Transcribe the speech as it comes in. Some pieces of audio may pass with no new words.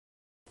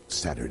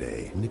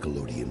Saturday,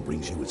 Nickelodeon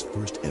brings you its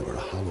first ever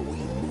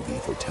Halloween movie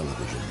for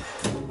television.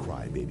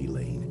 Cry Baby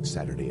Lane,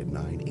 Saturday at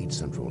 9, 8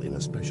 Central in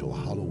a special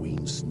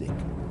Halloween Snick.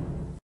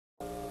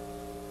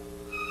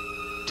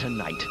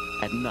 Tonight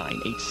at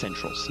 9, 8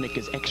 Central, Snick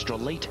is extra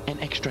late and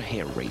extra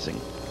hair-raising.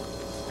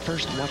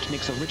 First, watch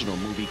Nick's original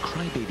movie,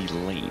 Cry Baby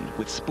Lane,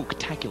 with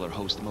spooktacular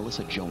host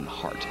Melissa Joan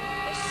Hart.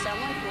 If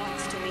someone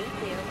wants to meet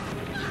you.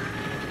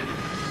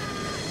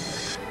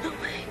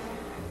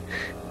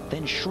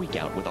 Then shriek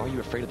out with Are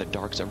You Afraid of the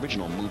Dark's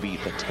original movie,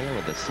 The Tale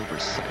of the Silver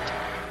Sight,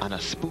 on a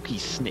spooky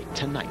Snick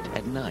tonight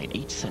at 9,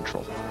 8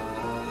 Central.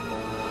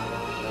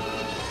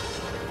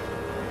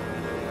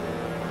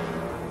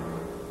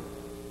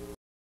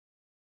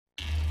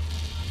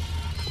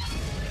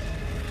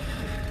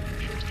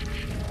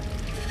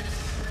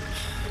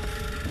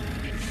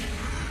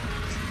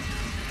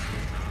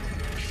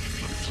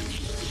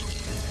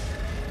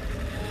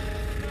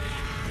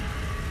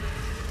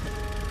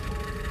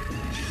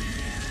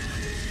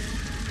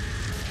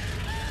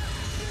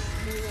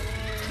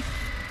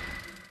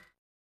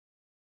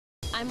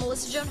 I'm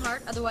Melissa Joan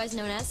Hart, otherwise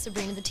known as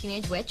Sabrina the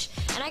Teenage Witch,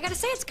 and I gotta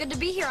say it's good to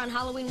be here on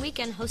Halloween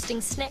weekend hosting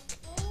Snick.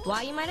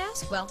 Why, you might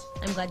ask? Well,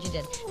 I'm glad you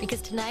did,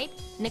 because tonight,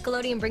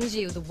 Nickelodeon brings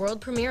you the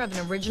world premiere of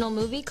an original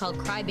movie called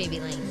Cry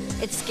Baby Lane.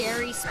 It's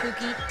scary,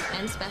 spooky,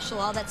 and special,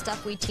 all that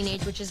stuff we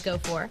teenage witches go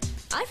for.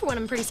 I, for one,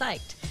 am pretty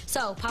psyched.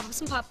 So, pop up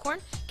some popcorn,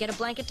 get a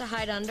blanket to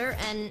hide under,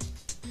 and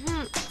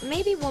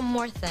maybe one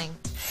more thing.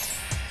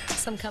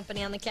 Some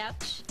company on the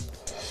couch.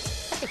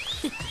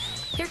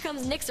 Here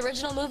comes Nick's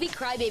original movie,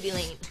 Cry Baby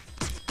Lane.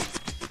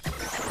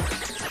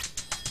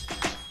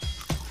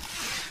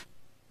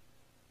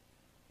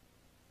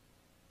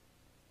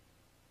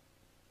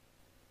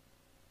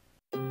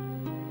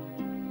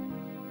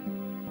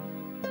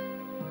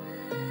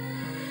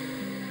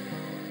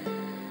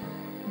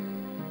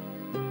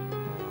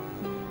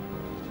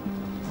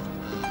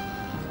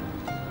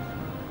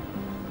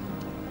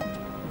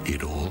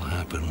 It all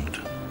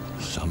happened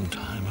some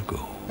time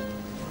ago.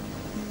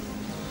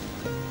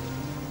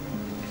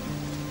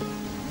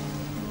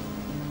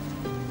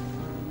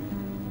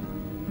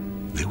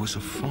 There was a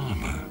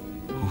farmer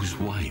whose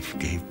wife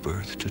gave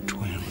birth to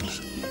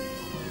twins.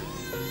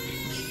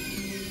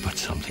 But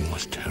something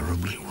was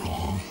terribly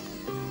wrong.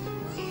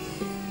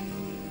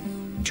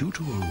 Due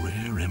to a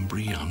rare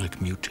embryonic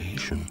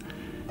mutation,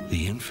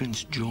 the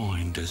infants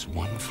joined as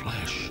one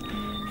flesh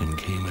and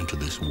came into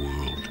this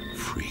world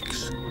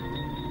freaks.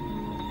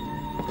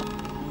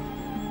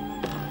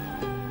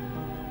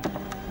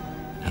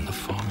 And the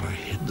farmer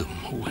hid them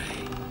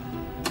away.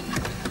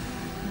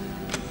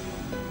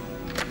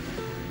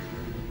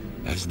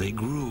 As they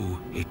grew,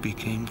 it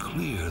became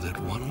clear that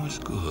one was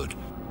good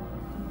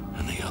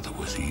and the other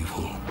was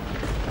evil.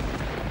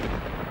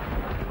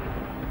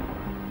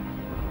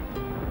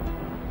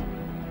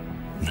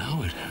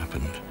 Now it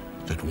happened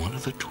that one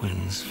of the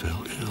twins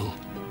fell ill,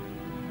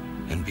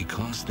 and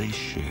because they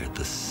shared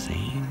the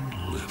same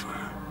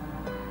liver,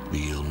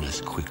 the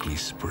illness quickly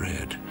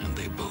spread and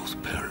they both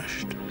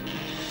perished.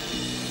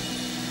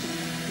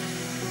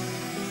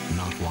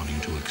 Not wanting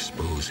to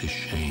expose his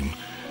shame,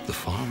 the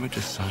farmer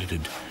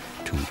decided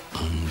to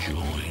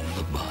unjoin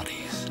the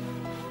bodies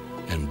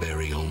and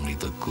bury only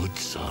the good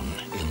son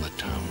in the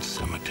town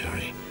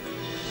cemetery.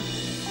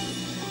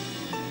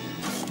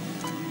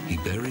 He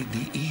buried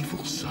the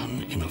evil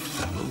son in a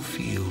fallow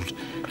field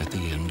at the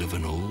end of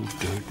an old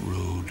dirt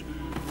road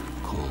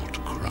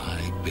called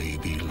Cry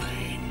Baby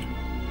Lane.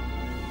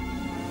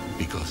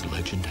 Because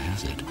legend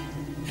has it,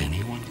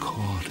 anyone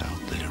caught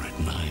out there at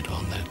night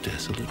on that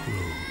desolate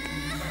road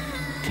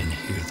can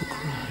hear the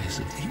cries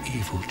of the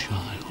evil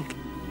child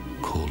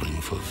calling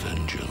for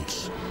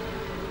vengeance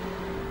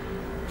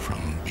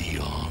from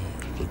beyond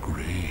the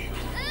grave.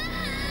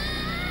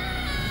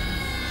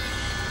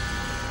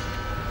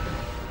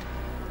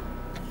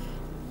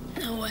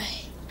 No way.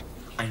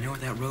 I know where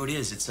that road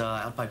is. It's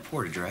out by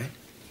Portage, right?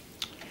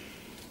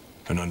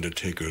 An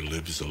undertaker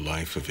lives a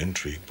life of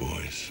intrigue,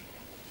 boys.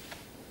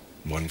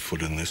 One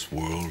foot in this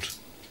world,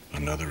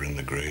 another in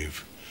the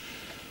grave.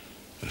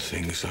 The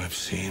things I've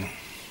seen.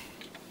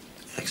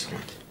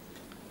 Excellent.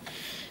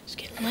 It's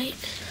getting late.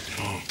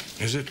 Oh,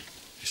 is it?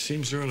 It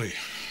seems early.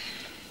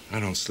 I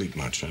don't sleep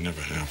much. I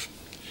never have.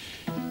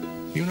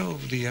 You know,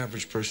 the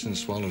average person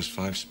swallows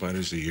 5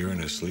 spiders a year in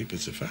his sleep.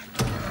 It's a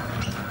fact.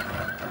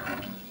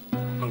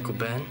 Uncle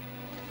Ben?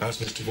 How's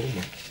Mr.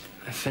 Bowman?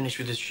 I finished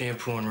with his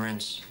shampoo and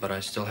rinse, but I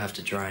still have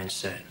to dry and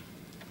set.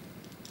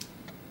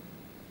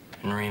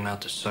 And ream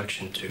out the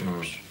suction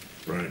tubes.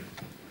 Right.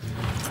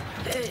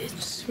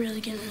 It's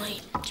really getting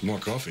late. Some more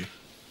coffee.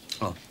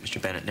 Oh,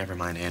 Mr. Bennett, never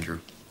mind Andrew.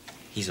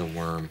 He's a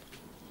worm.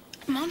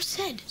 Mom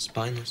said.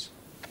 Spineless.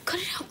 Cut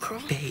it out,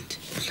 girl. Bait.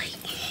 Late.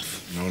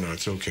 No,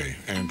 it's okay.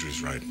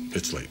 Andrew's right.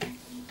 It's late.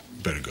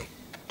 Better go.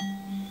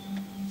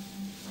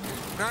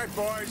 Night,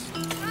 boys.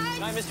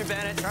 Night, Mr.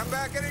 Bennett. Come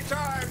back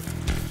anytime.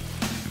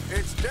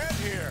 It's dead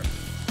here.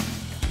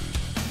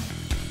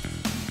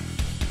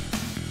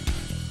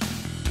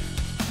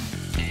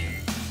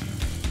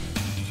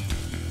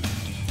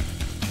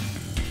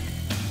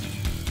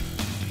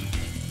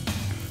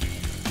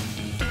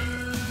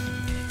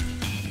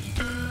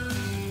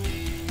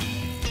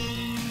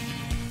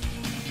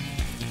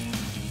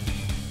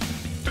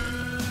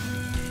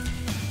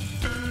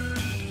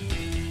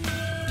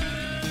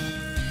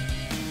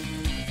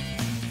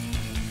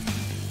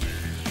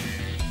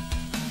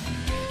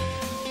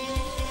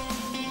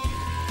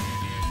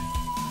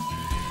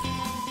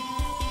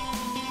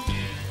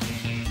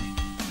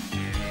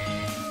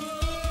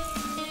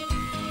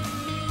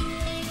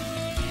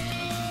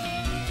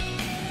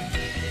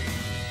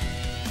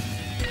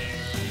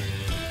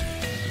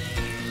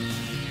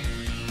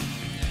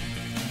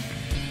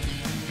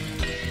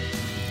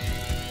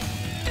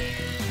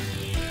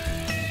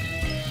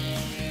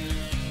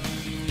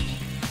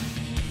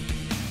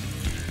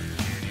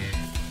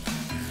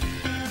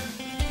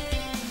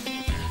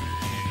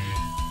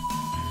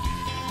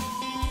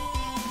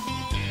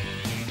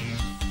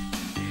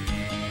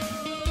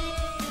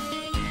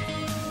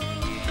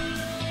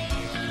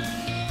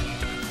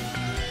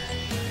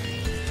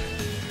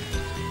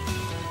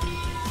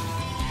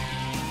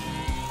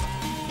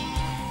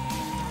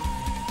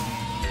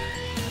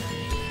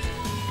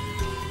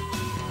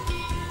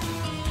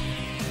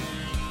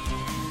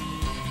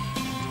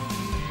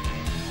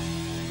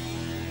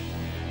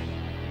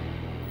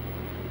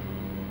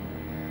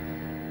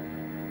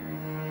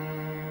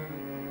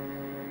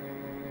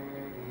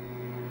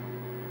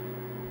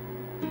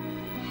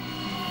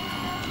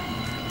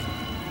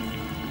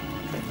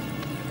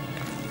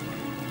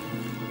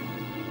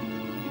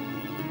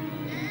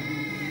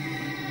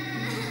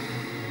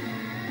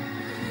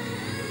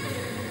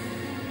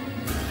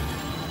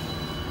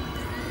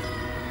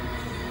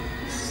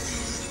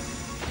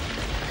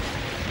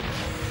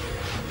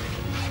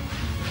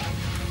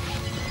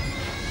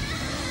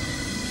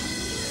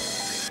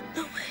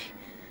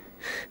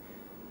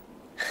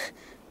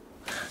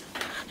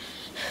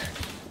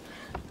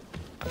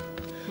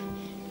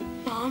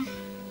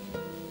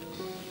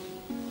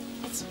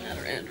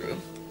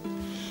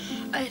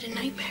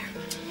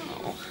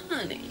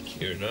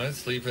 You're not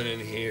sleeping in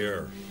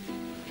here.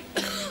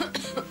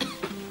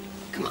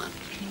 Come on.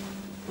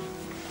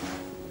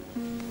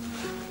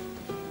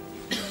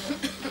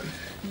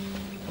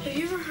 Have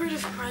you ever heard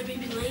of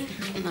Crybaby Lane?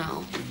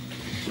 No.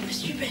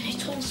 Mr. Bennett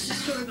told us a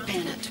story about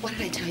Bennett, what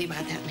did I tell you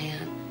about that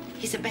man?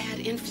 He's a bad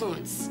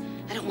influence.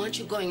 I don't want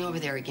you going over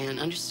there again,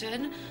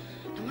 understood?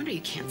 No wonder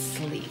you can't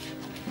sleep.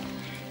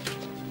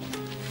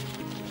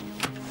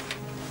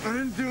 I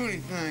didn't do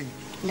anything.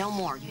 No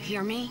more, you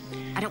hear me?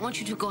 I don't want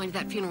you two going to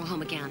that funeral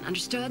home again,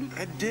 understood?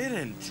 I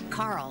didn't.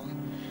 Carl.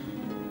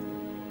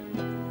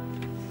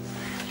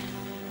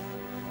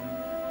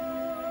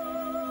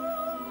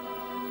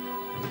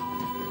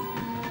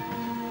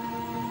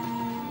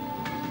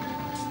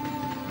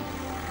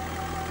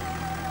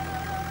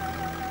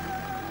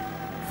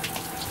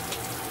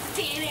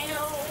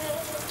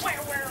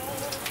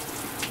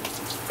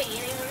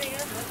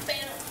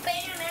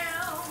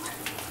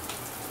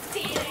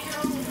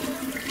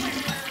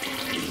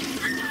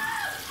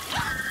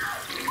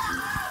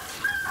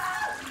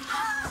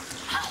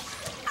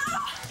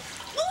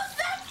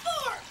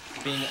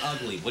 Being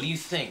ugly. What do you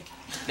think?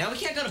 Now we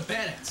can't go to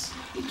Bennett's.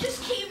 It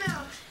just came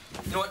out.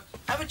 You know what?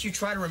 How about you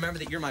try to remember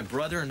that you're my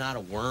brother and not a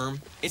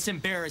worm? It's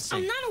embarrassing.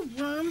 I'm not a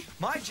worm.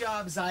 My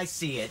job, as I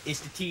see it,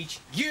 is to teach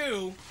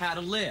you how to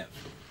live.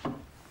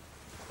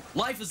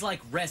 Life is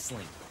like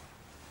wrestling.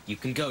 You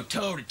can go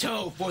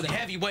toe-to-toe for the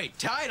heavyweight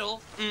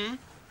title,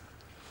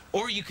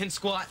 or you can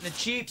squat in the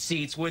cheap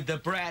seats with the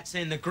brats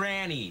and the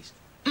grannies.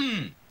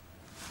 You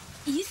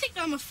think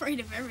I'm afraid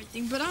of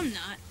everything, but I'm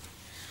not.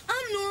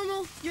 I'm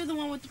normal. You're the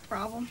one with the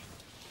problem.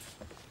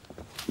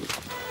 Do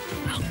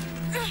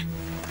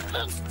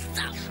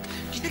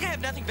you think I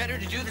have nothing better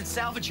to do than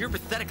salvage your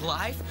pathetic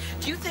life?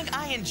 Do you think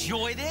I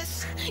enjoy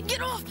this?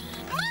 Get off!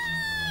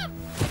 Mom!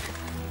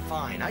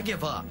 Fine, I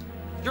give up.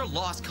 You're a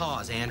lost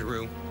cause,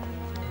 Andrew.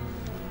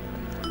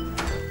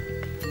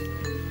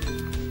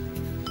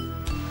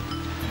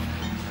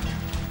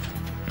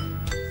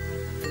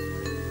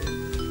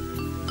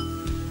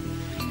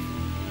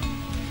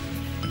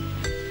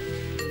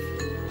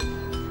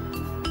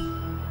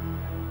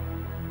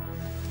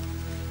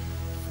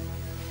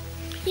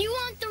 You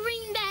want the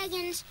ring,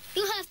 Baggins?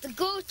 You have to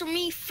go through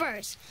me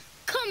first.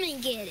 Come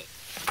and get it.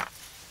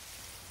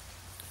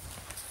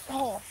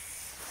 Oh.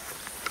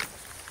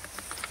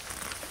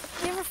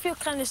 You ever feel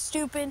kind of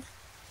stupid?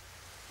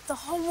 The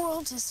whole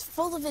world is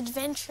full of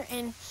adventure,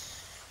 and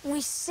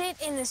we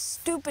sit in this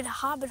stupid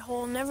hobbit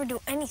hole and never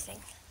do anything.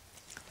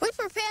 We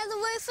prepare the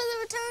way for the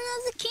return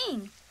of the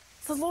king.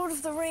 The Lord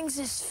of the Rings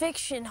is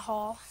fiction,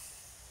 Hall.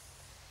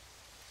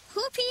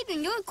 Who peed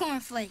in your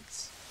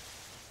cornflakes?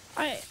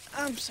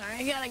 I'm sorry,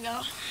 I gotta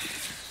go.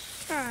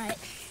 All right.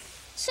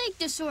 Take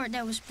the sword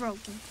that was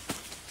broken.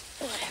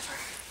 Whatever.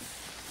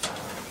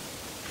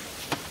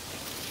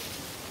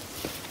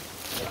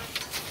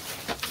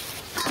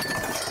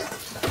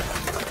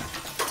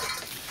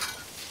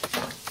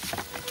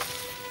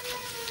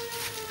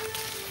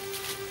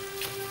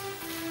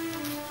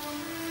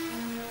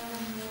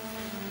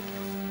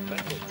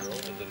 Backwood Girl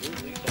has a new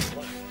lease on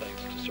life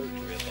thanks to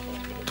surgery at the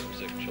hospital for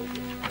sick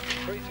children.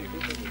 Tracy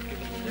Hooper was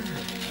given the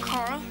nickname.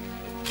 Carl?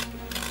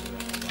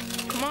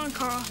 Come on,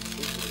 Carl.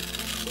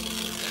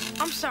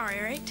 I'm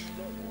sorry, right?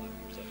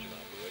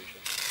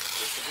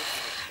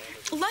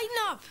 Lighten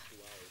up!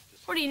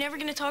 What, are you never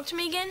gonna talk to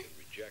me again?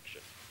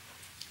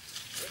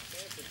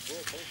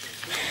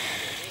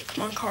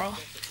 Come on, Carl.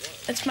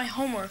 That's my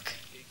homework.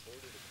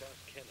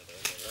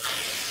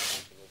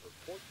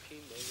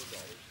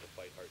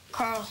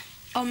 Carl,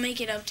 I'll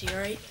make it up to you, all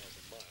right?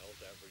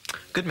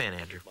 Good man,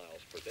 Andrew.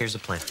 Here's the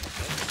plan.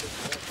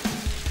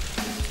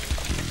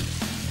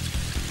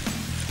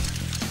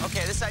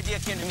 Okay, this idea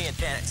came to me at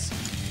Bennett's.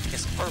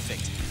 It's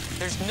perfect.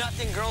 There's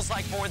nothing girls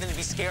like more than to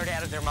be scared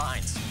out of their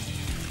minds.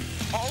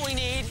 All we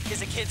need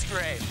is a kid's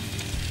grave.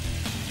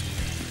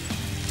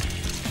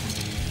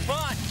 Come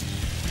on.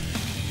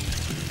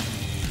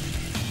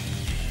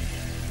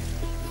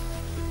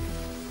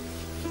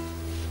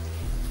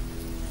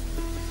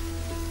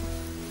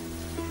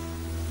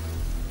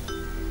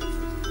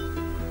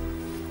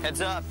 Heads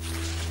up.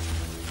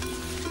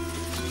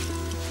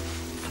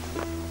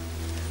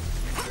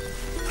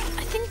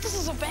 I think this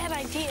is a bad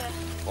idea.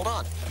 Hold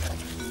on.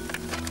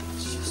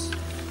 It's just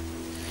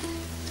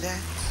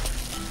that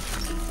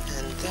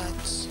and that.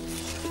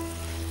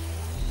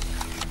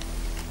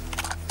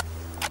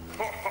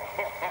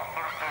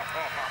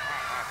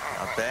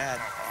 Not bad.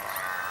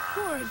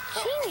 You're a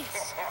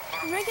genius.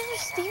 A regular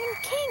Stephen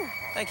King.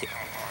 Thank you.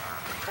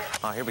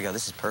 Oh, here we go.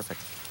 This is perfect.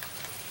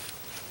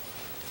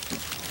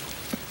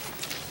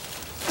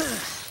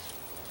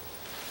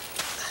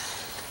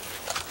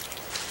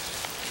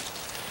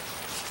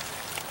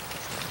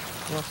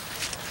 Well,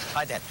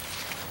 hi, Dad.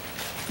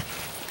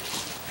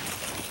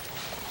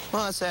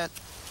 What's that?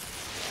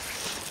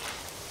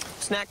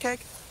 Snack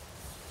cake?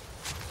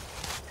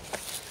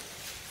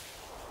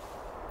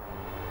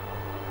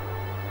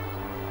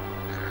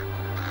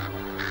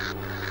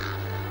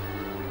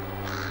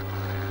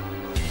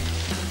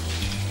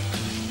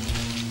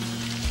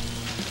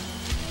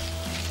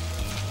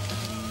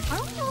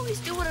 always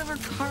do whatever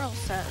Carl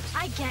says.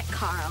 I get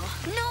Carl.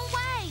 No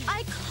way!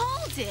 I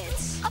called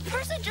it. A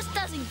person just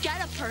doesn't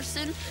get a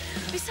person.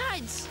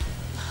 Besides,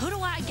 who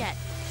do I get?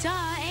 Duh,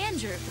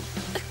 Andrew.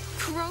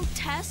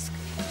 Grotesque.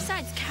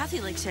 Besides,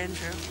 Kathy likes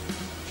Andrew.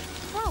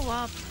 Grow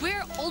up.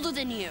 We're older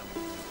than you.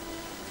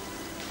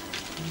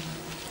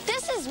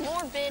 This is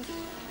morbid.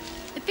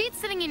 It beats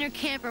sitting in your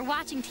camper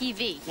watching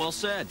TV. Well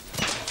said.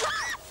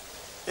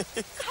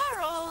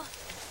 Carl!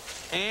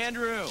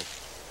 Andrew!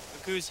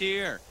 Look who's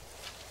here.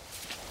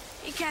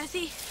 Hey,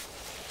 Kathy.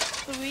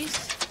 Louise.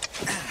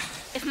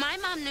 If my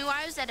mom knew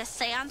I was at a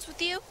seance with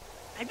you,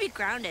 I'd be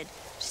grounded.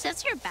 She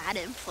says you're a bad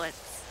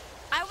influence.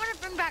 I want to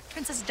bring back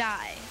Princess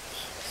Di.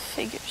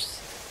 Figures.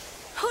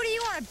 Who do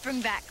you want to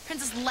bring back?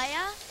 Princess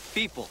Leia?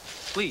 People,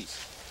 please.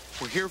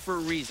 We're here for a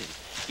reason.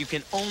 You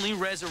can only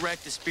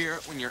resurrect a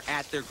spirit when you're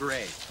at their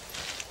grave.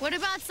 What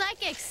about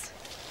psychics?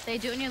 They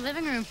do it in your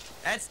living room.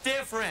 That's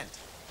different.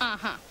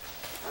 Uh-huh.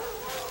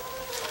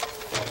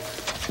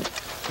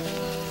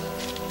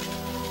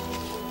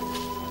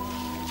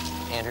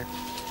 Andrew,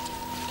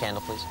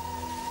 candle, please.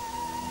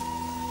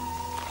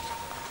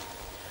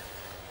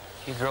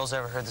 You girls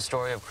ever heard the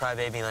story of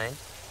Crybaby Lane?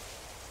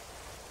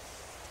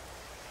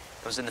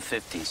 It was in the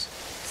 50s.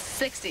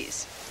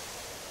 60s.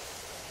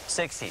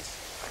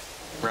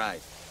 60s.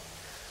 Right.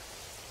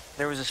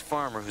 There was this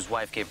farmer whose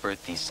wife gave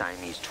birth to these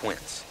Siamese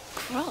twins.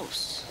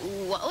 Gross.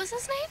 What was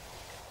his name?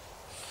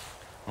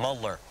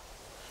 Mellor.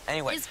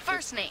 Anyway. His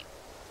first name.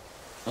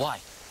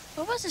 Why?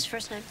 What was his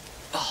first name?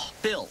 Oh,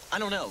 Bill, I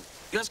don't know.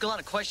 You ask a lot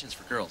of questions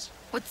for girls.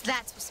 What's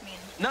that supposed to mean?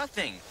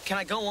 Nothing. Can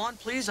I go on,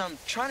 please? I'm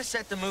trying to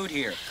set the mood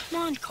here.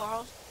 Come on,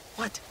 Carl.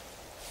 What?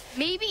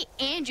 Maybe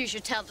Andrew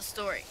should tell the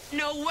story.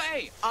 No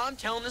way! I'm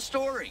telling the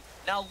story.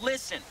 Now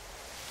listen.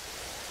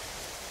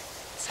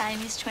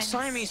 Siamese twins.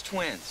 Siamese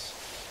twins.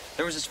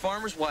 There was this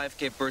farmer's wife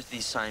gave birth to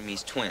these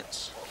Siamese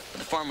twins. But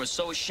the farmer was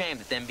so ashamed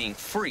of them being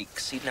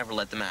freaks, he'd never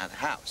let them out of the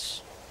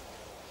house.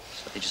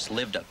 So they just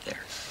lived up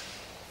there,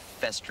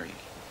 festering,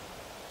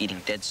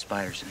 eating dead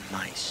spiders and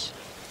mice.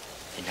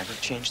 They never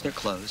changed their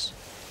clothes.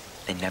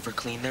 They never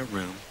cleaned their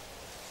room.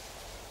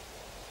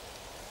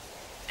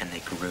 And they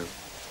grew.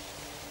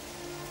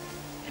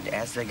 And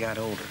as they got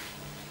older,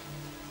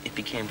 it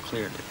became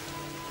clear that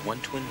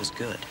one twin was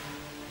good.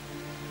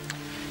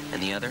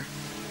 And the other,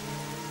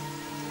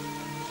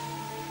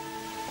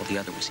 well, the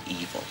other was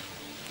evil.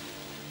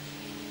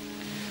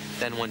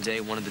 Then one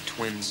day, one of the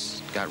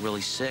twins got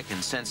really sick,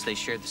 and since they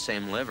shared the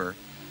same liver,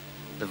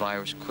 the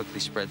virus quickly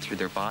spread through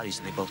their bodies,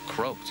 and they both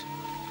croaked.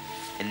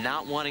 And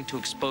not wanting to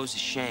expose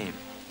his shame,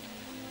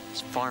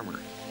 this farmer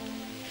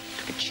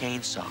took a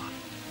chainsaw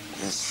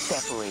and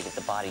separated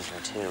the bodies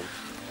in two.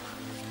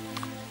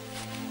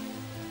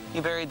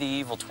 He buried the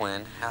evil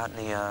twin out in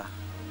the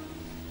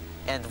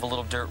end of a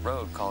little dirt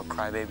road called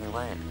Crybaby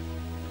Lane.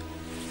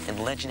 And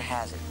legend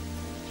has it,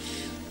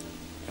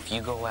 if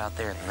you go out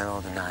there in the middle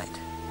of the night,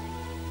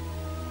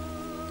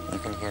 you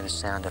can hear the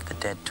sound of the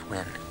dead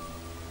twin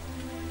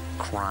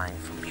crying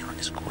from beyond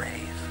his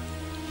grave.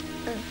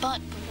 But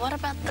what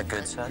about the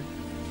good son?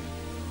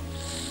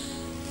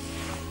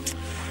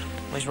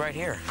 Well, he's right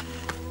here,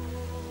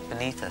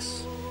 beneath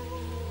us.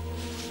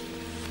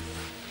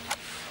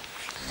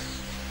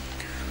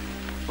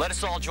 Let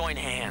us all join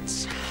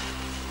hands.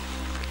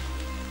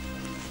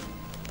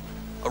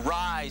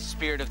 Arise,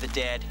 spirit of the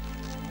dead,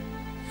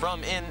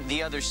 from in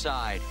the other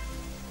side.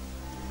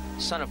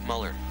 Son of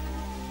Mellor,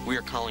 we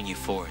are calling you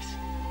forth.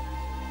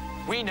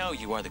 We know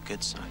you are the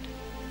good son.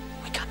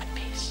 We come in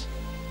peace.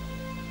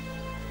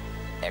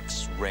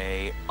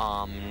 X-ray,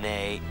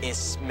 omne,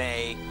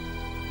 isme,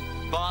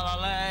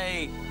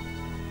 balale.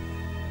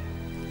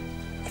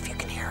 If you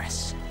can hear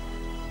us,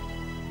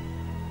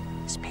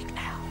 speak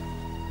now.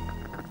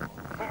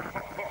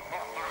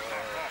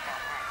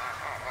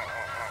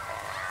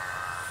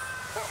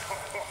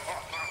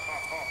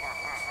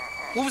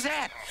 What was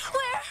that?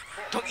 Where?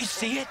 Don't you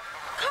see it?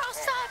 Carl,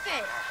 stop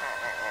it!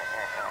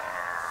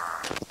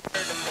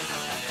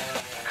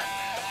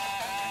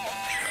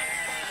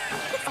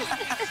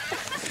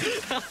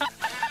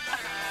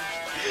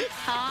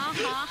 Ha,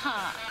 ha, ha.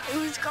 It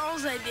was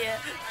Carl's idea.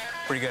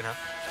 Pretty good, huh?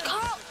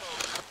 Carl!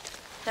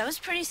 That was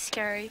pretty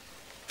scary.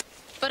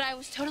 But I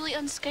was totally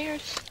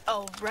unscared.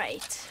 Oh,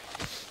 right.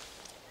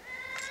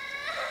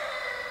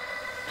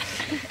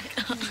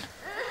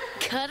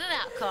 Cut it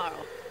out,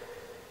 Carl.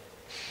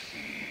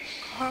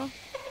 Carl,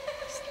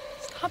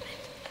 stop it.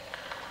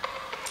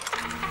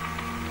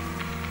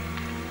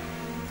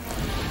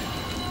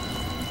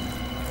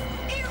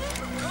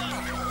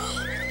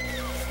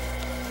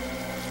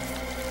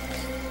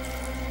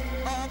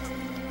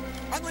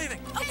 I'm leaving.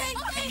 Okay,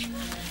 okay.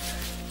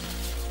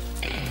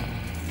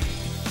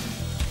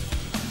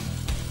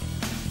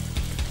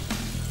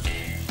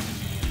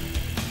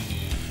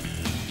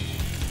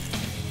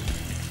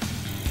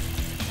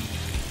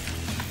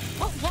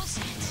 What was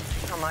it?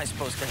 How am I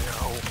supposed to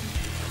know?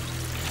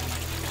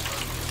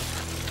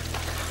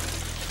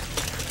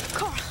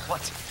 Carl.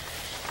 What?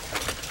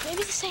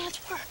 Maybe the seance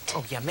worked.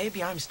 Oh, yeah,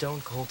 maybe I'm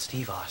Stone Cold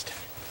Steve Austin.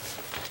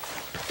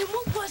 Then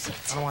what was it?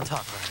 I don't want to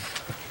talk about it.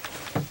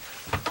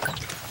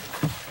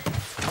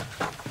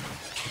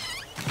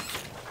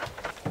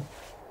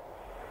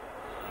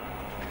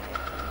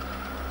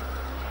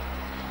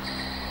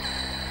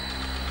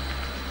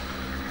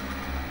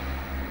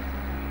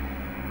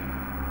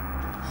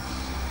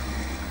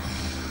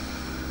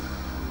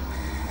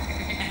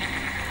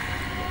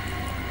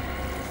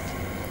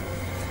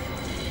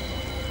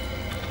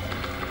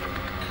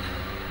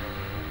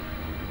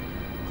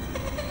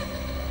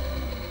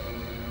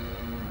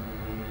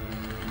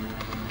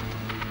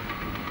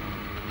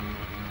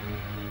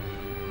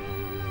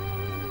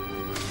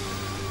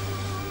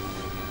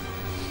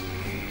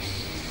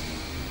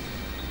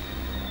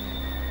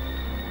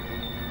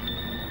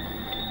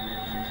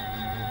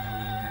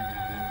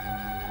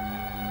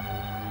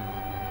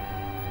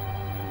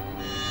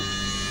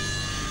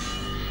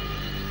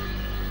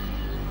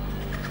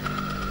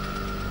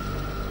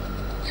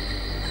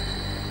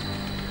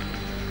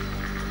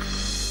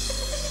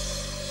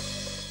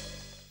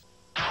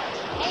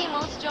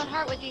 Joan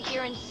Hart with you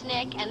here in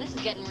Snick, and this is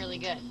getting really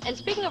good. And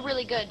speaking of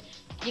really good,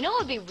 you know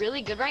what would be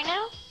really good right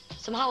now?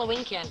 Some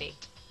Halloween candy.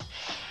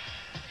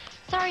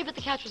 Sorry, but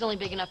the couch was only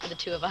big enough for the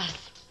two of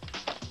us.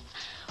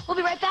 We'll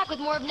be right back with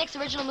more of Nick's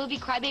original movie,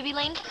 Crybaby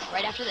Lane,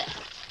 right after this.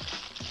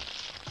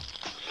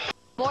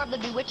 More of the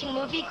bewitching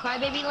movie,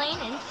 Crybaby Lane,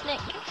 in Snick.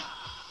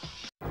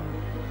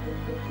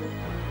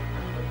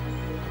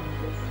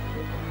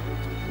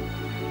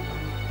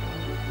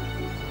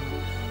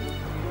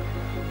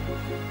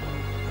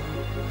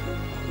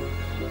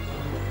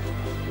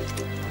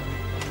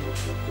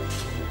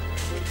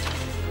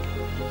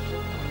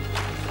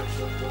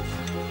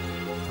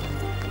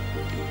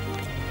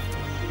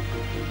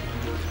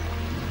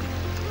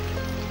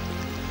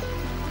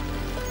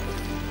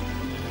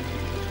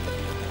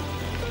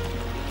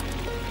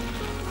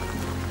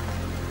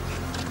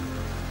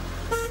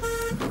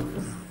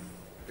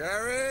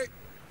 Gary!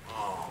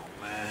 Oh,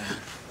 man.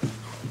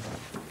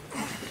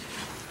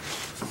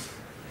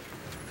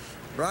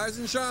 Rise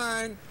and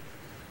shine.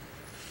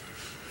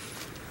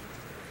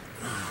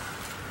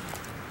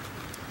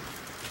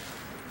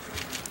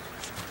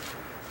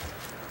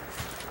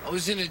 I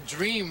was in a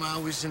dream. I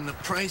was in The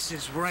Price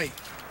is Right.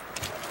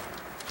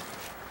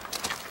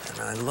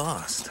 And I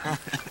lost.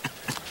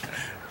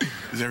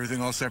 Is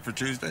everything all set for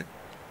Tuesday?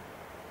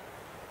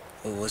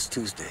 Well, what's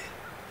Tuesday?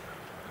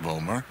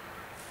 Volmer?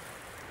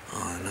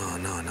 Oh,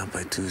 no, not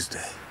by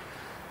Tuesday.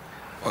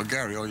 Well,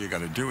 Gary, all you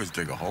gotta do is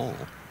dig a hole.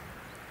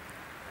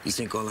 You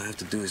think all I have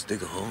to do is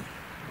dig a hole?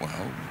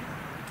 Well,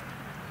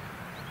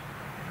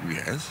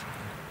 yes.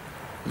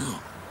 No.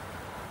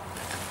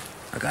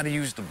 I gotta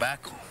use the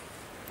backhoe.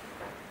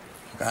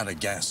 I gotta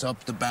gas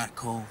up the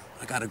backhoe.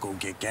 I gotta go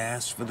get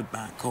gas for the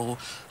backhoe.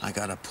 I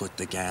gotta put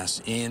the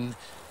gas in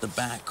the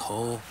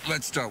backhoe.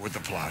 Let's start with the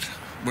plot.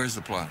 Where's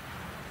the plot?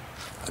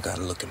 I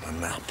gotta look at my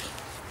map.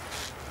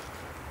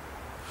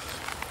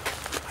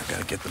 I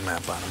gotta get the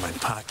map out of my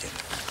pocket.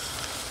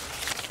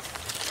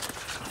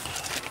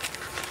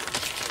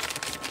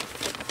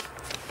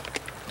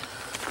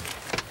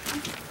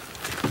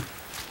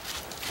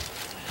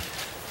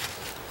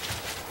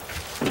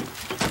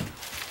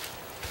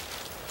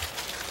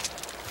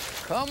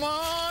 Come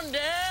on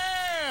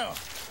down!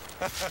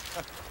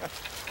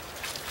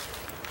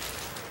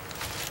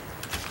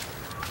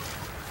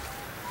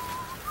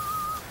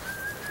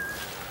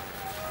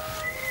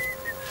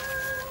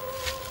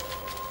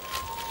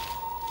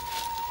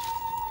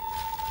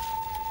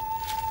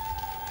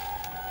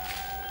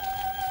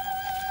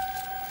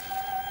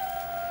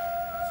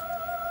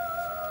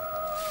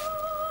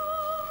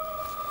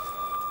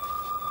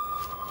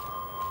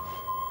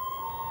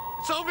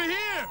 It's over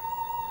here!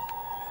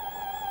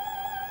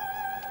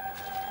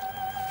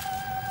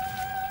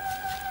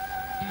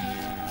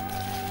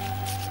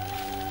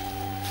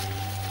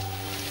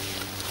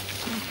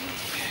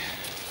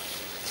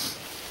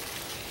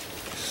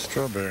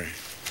 Strawberry.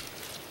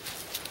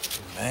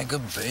 Mega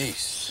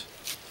base.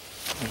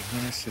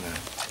 Let me see that.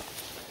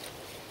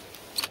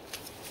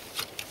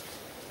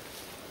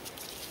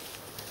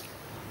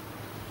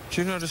 Did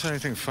you notice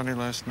anything funny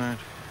last night?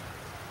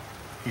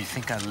 You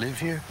think I live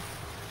here?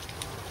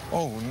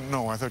 Oh,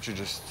 no, I thought you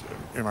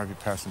might be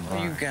passing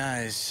by. You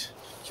guys,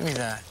 give me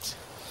that.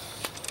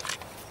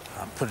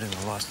 I'll put it in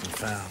the lost and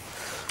found.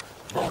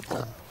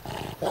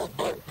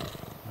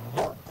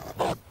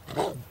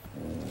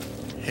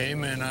 Hey,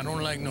 man, I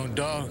don't like no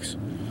dogs.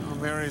 Oh,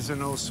 Mary's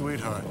an old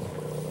sweetheart.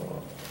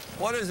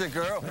 What is it,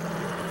 girl?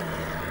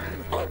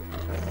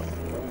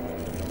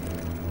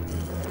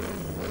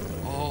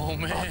 Oh,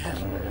 man.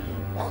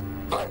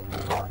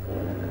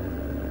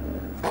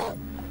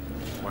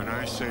 When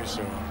I say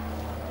so,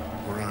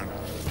 run.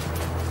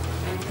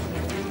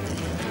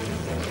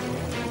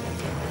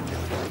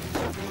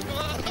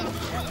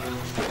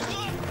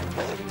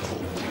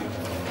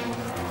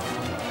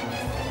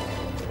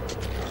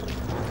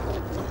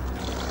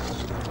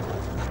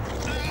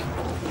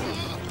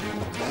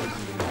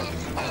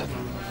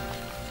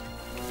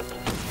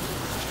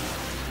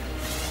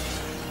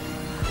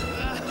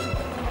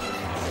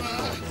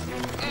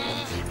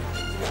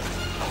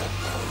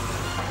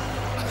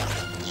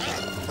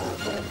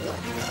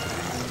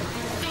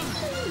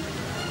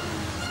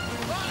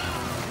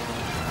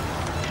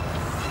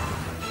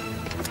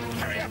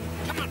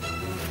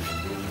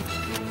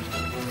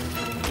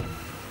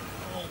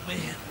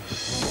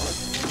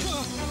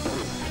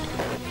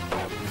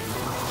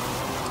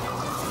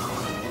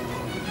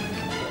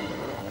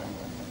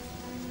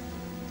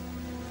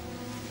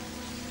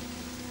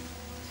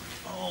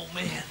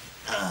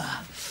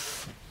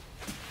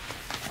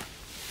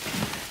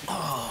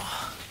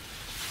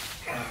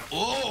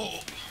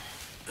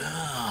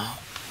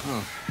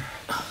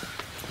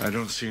 I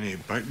don't see any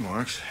bite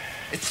marks.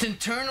 It's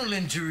internal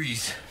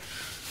injuries.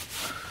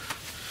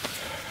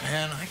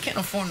 Man, I can't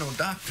afford no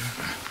doctor.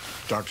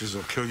 Doctors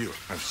will kill you.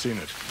 I've seen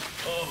it.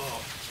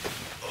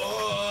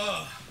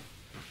 How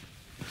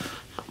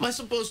am I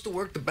supposed to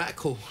work the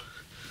backhoe?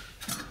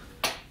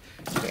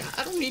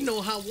 I don't need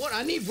no hot water.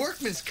 I need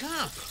workman's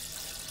comp.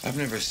 I've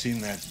never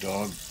seen that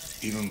dog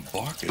even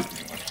bark at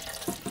anyone.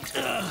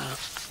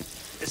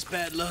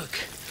 bad luck.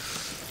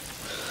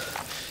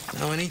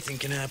 Now anything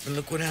can happen.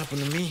 Look what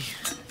happened to me.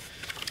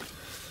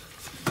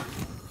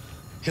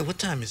 Hey, what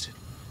time is it?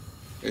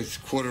 It's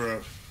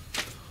 1:15.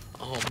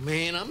 Oh,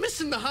 man, I'm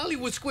missing the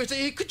Hollywood Squares.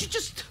 Hey, could you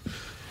just...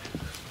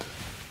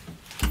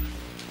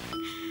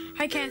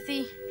 Hi,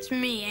 Kathy. It's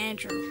me,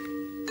 Andrew.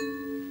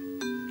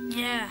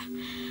 Yeah,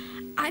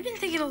 I've been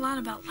thinking a lot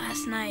about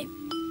last night.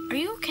 Are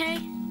you okay?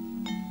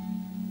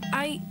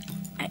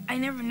 I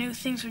never knew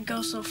things would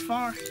go so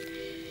far.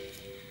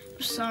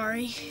 I'm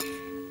sorry.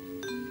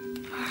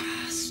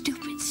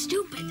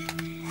 Stupid.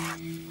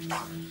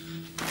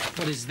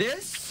 What is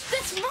this?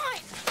 That's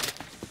mine!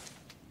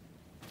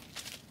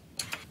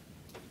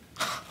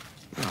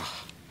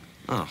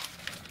 Oh.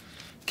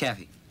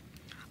 Kathy,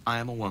 I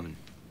am a woman.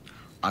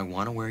 I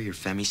want to wear your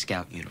Femi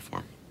Scout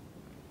uniform.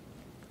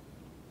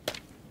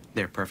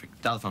 There,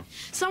 perfect. Dial the phone.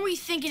 It's not what you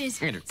think it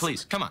is. Andrew,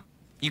 please, come on.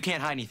 You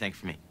can't hide anything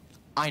from me.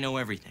 I know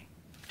everything.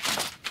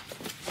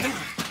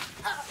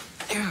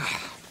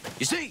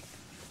 You see,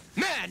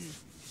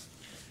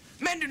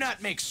 men do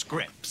not make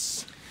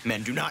scripts.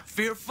 Men do not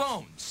fear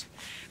phones.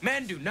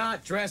 Men do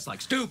not dress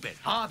like stupid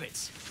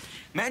hobbits.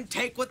 Men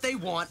take what they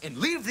want and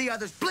leave the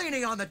others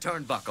bleeding on the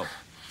turnbuckle.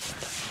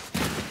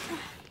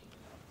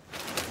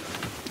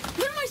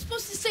 What am I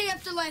supposed to say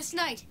after last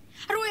night?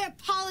 How do I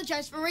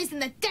apologize for raising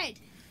the dead?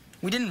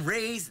 We didn't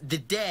raise the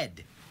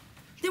dead.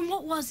 Then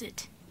what was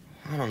it?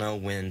 I don't know,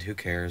 wind. Who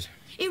cares?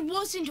 It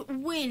wasn't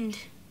wind.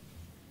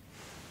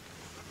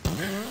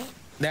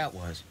 That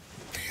was.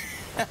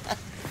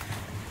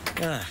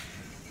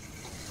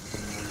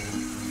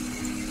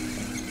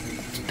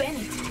 It's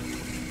Bennett.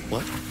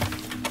 What?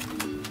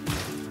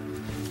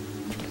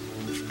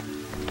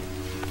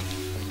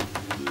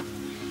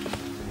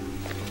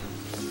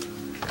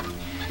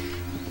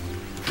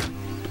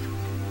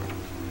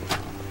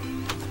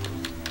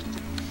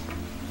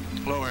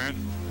 Hello, Ann.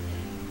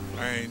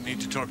 I need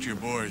to talk to your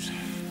boys.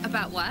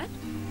 About what?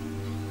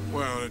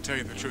 Well, to tell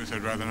you the truth,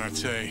 I'd rather not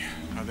say.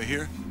 Are they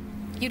here?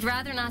 You'd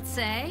rather not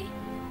say?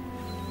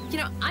 You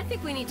know, I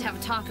think we need to have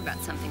a talk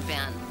about something,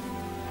 Ben.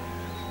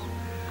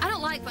 I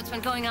don't like what's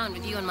been going on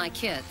with you and my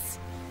kids.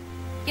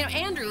 You know,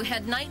 Andrew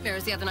had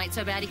nightmares the other night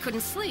so bad he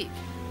couldn't sleep.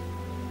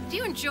 Do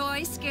you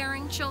enjoy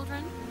scaring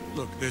children?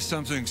 Look, there's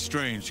something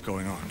strange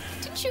going on.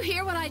 Didn't you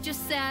hear what I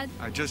just said?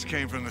 I just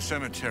came from the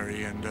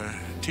cemetery, and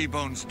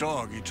T-Bone's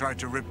dog, he tried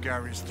to rip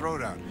Gary's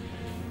throat out.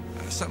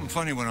 Something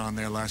funny went on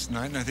there last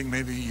night, and I think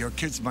maybe your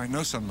kids might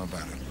know something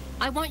about it.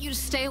 I want you to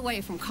stay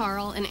away from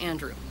Carl and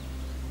Andrew.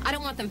 I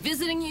don't want them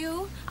visiting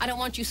you. I don't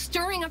want you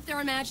stirring up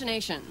their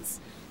imaginations.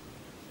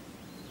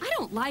 I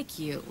don't like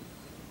you.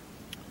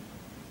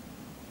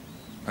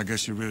 I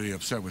guess you're really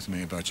upset with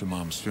me about your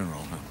mom's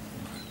funeral, huh?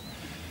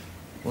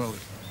 Well,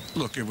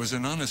 look, it was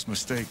an honest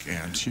mistake,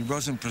 Ann. She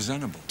wasn't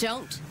presentable.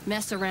 Don't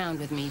mess around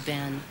with me,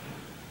 Ben.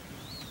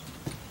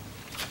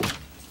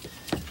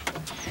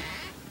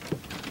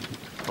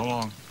 Go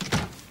along.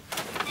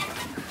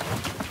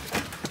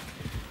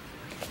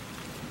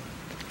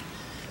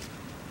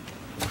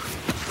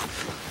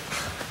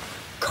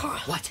 Carl.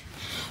 What?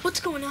 What's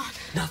going on?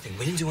 Nothing.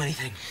 We didn't do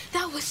anything.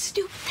 That was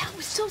stupid. That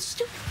was so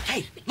stupid.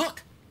 Hey,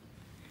 look!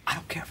 I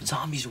don't care if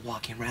zombies are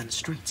walking around the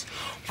streets.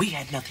 We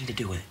had nothing to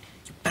do with it.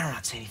 You better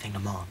not say anything to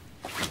Mom.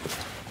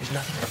 There's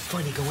nothing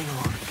funny going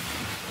on.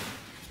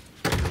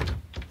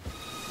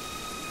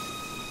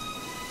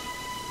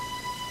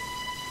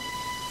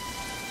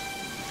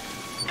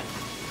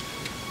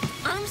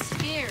 I'm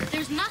scared.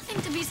 There's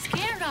nothing to be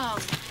scared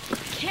of. I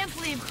can't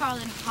believe Carl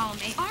didn't call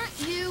me. Aren't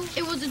you?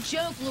 It was a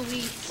joke,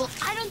 Louise. Well,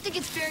 I don't think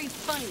it's very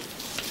funny.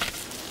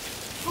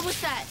 What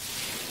was that?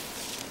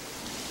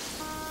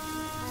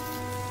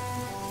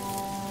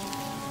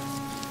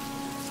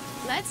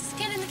 Let's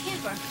get in the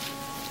camper.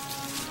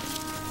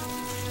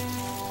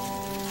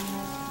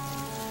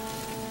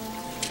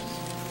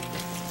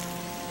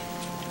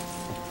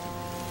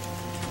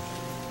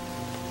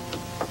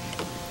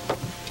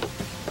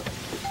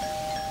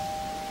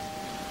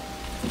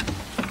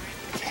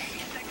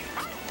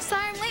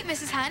 Sorry I'm late,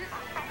 Mrs. Hunt.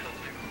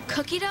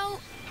 Cookie dough?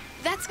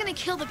 That's gonna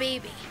kill the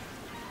baby.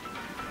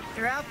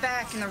 They're out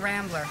back in the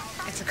Rambler.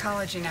 It's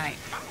ecology night.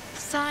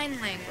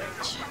 Sign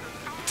language.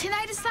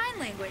 Tonight is sign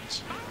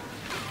language.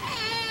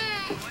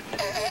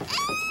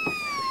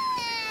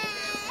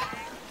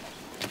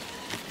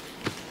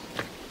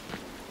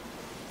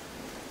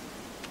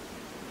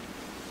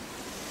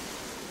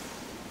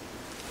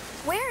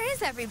 Where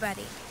is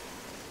everybody?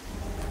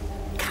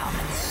 Come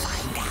and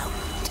find out.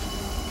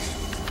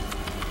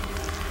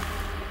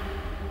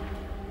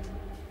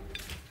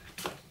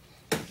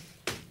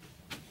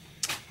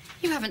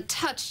 You haven't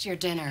touched your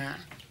dinner.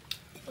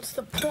 What's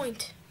the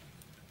point?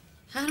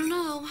 I don't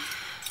know.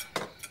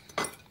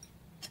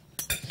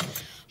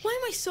 Why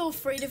am I so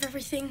afraid of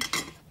everything?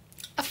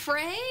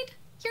 Afraid?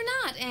 You're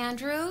not,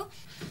 Andrew.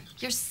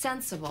 You're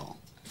sensible.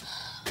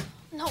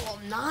 No,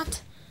 I'm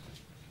not.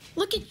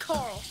 Look at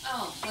Carl.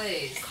 Oh,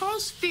 please.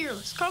 Carl's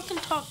fearless. Carl can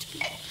talk to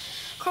people.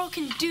 Carl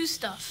can do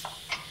stuff.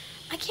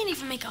 I can't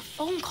even make a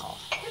phone call.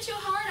 You're too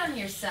hard on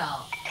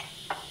yourself.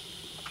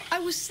 I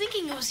was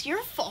thinking it was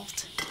your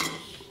fault.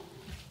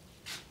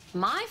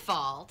 My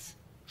fault?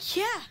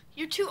 Yeah,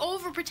 you're too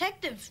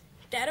overprotective.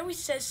 Dad always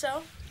says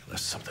so.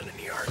 Left something in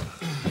the yard.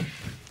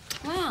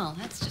 Well,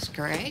 that's just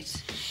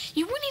great.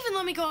 You wouldn't even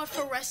let me go out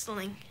for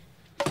wrestling.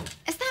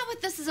 Is that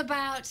what this is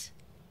about?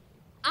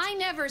 I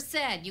never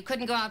said you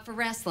couldn't go out for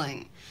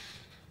wrestling.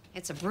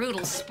 It's a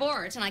brutal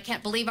sport, and I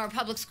can't believe our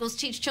public schools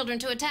teach children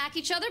to attack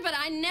each other, but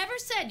I never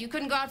said you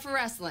couldn't go out for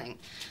wrestling.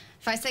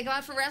 If I say go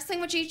out for wrestling,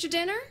 what you eat your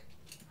dinner?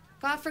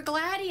 Go out for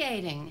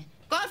gladiating.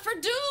 Go out for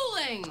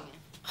dueling.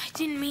 I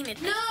didn't mean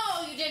it. No,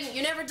 you didn't.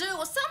 You never do.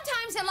 Well,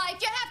 sometimes in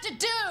life you have to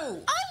do. I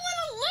want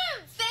to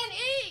live. Then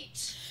eat.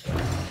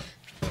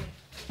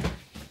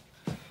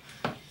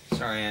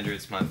 Sorry, Andrew,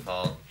 it's my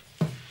fault.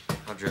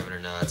 I've driven her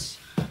nuts.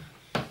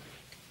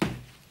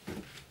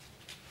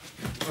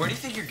 Where do you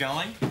think you're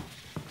going?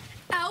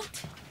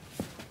 Out.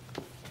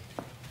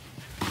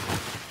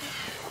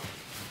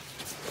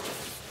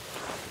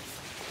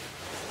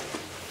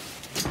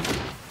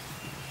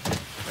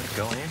 Let's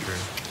go, Andrew.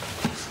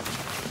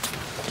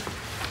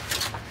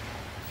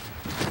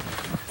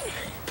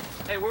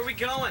 Hey, where are we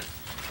going?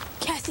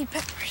 Kathy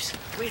Peppers.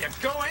 Way to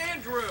go,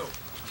 Andrew!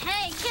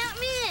 Hey, count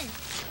me in.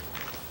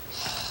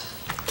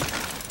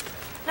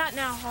 Not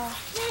now, Hall.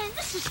 Man,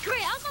 this is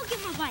great. I'll go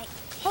get my bike.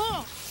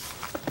 Hall,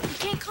 you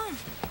can't come.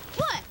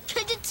 What?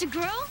 Cause it's a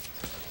girl?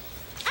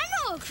 I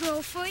know a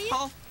girl for you.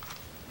 Paul,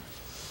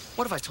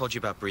 what have I told you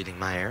about breathing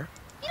my air?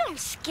 You don't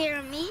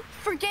scare me.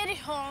 Forget it,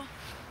 Hall.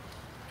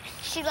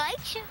 She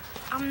likes you.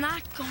 I'm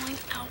not going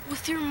out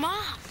with your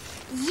mom.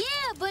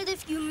 Yeah, but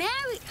if you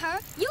married her,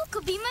 you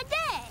could be my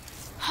dad.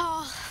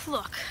 Hall,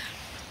 look,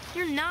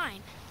 you're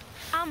 9.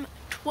 I'm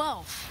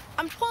 12.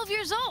 I'm 12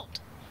 years old.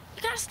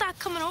 You gotta stop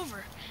coming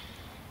over.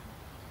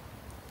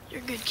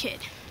 You're a good kid.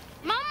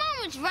 My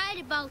mom was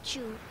right about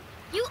you.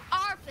 You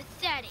are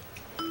pathetic.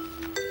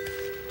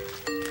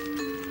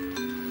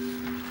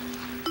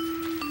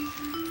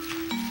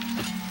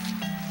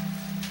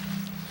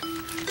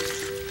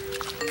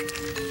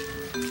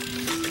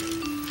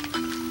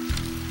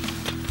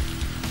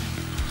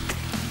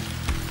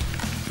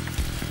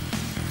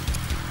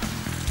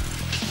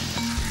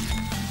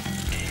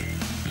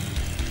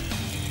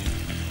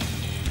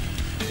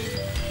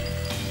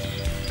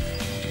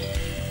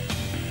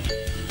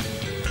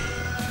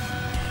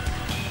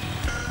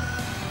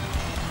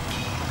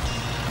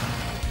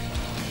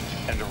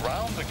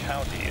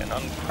 County, an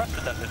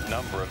unprecedented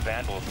number of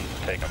vandalisms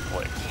have taken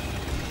place.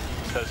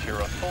 It says here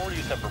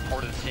authorities have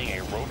reported seeing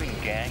a roving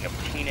gang of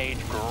teenage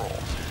girls.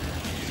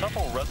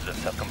 Several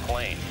residents have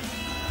complained.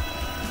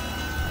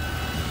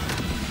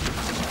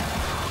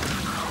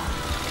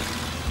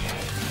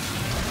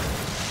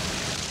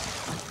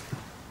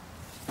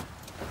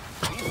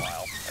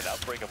 Meanwhile, an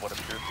outbreak of what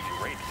appears to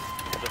be rabies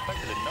has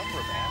affected a number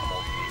of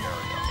animals in the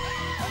area.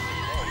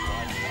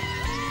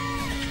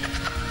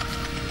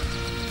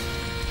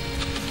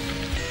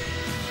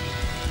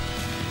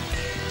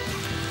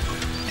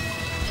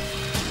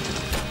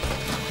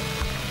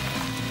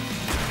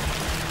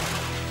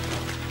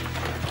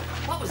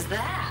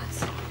 That?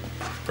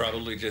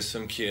 Probably just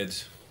some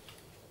kids.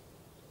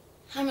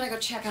 I'm gonna go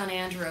check on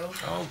Andrew.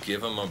 Oh,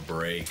 give him a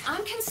break.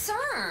 I'm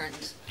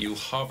concerned. You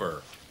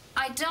hover.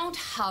 I don't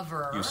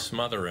hover. You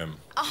smother him.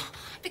 Oh,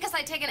 because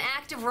I take an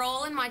active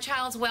role in my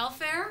child's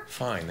welfare?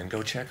 Fine, then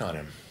go check on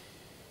him.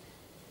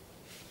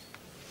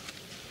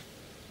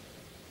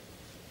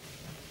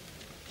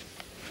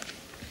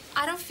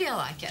 I don't feel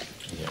like it.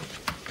 Yeah.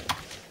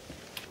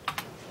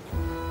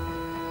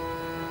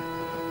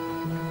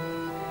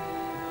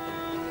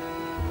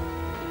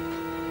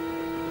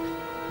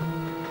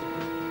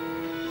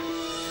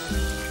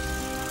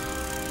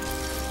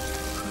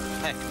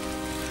 Hey,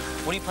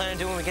 what are you planning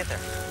to do when we get there?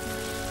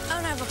 I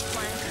don't have a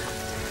plan.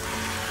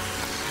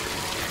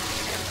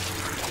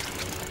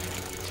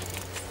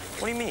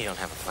 What do you mean you don't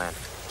have a plan?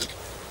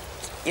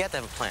 You have to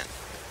have a plan.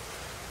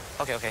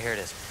 Okay, here it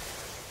is.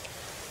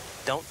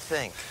 Don't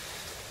think.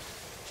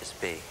 Just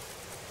be.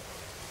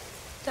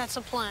 That's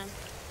a plan.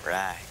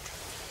 Right.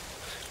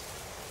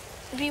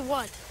 Be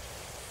what?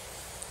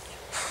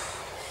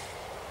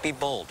 Be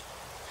bold.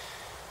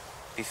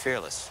 Be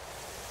fearless.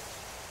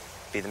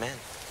 Be the man.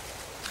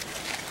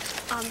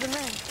 I'm the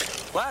man.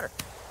 Louder.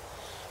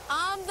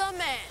 I'm the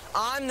man.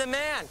 I'm the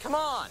man. Come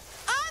on.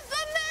 I'm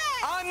the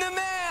man. I'm the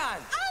man.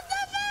 I'm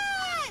the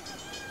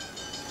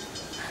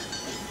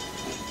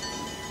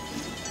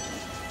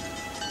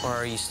man. Or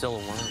are you still a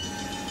worm?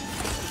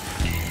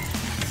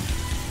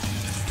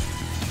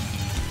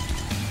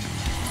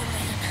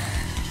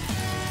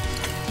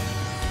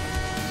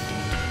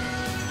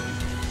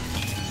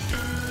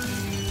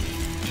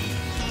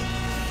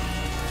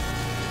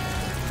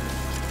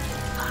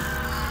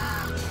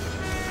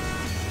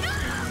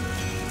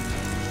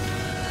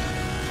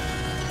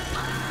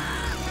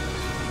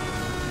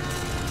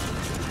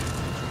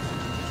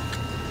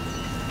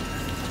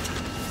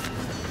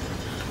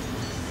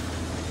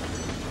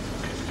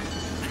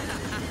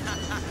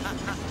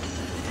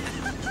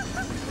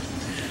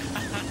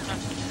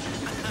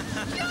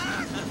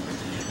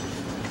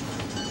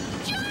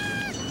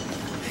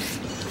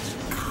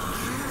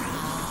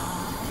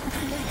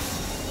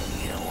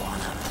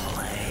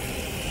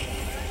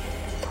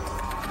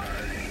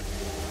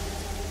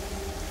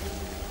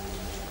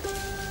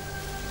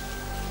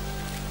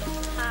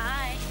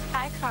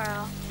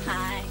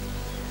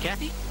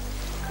 Kathy?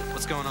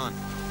 What's going on?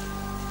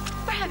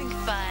 We're having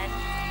fun.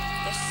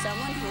 There's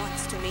someone who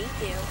wants to meet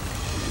you.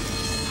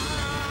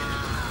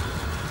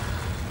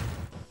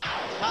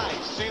 Hi,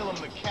 Salem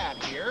the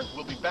Cat here.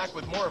 We'll be back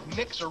with more of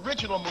Nick's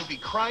original movie,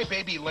 Cry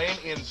Baby Lane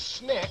in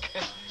Snick,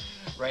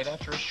 right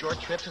after a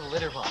short trip to the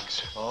litter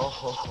box.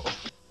 Oh.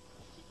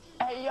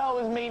 Hey, yo,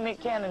 it's me, Nick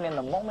Cannon, and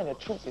the moment of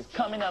truth is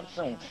coming up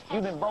soon.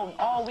 You've been voting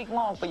all week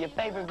long for your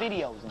favorite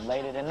videos, and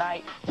later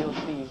tonight, you'll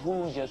see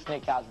who's your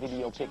Snick House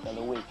video pick of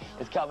the week.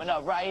 It's coming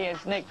up right here,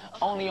 Snick,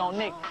 only on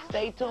Nick.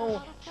 Stay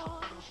tuned.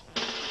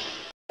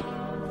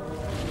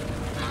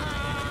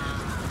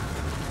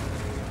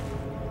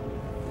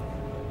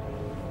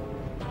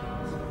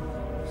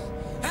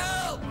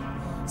 Help!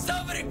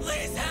 Somebody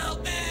please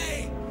help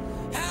me!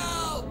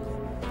 Help!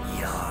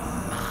 You're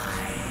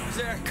mine. Who's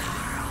there?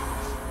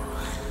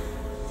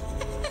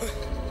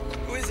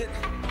 Who is it?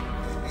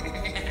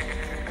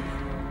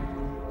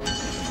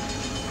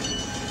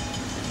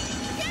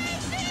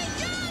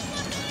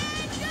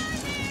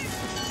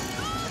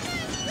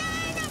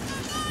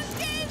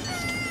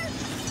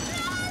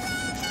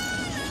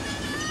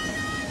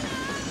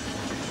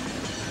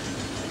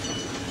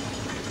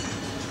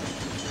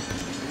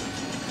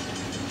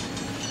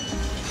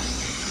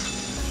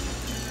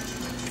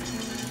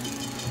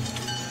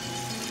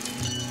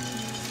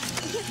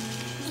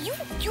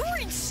 You're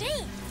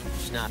insane.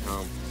 She's not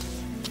home.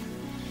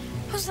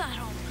 Who's not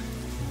home?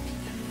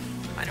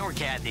 I know where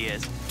Kathy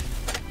is.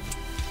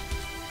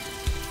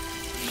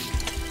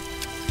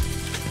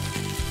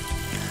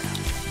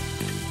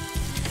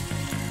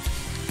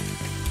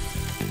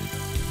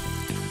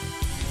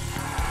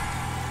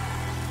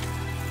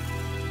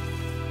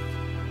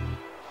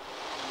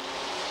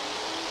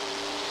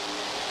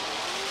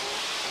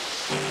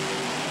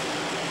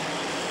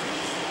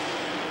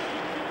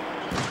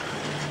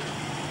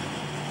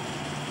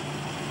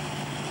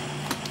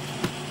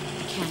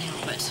 Can't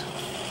help it.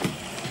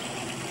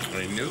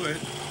 I knew it.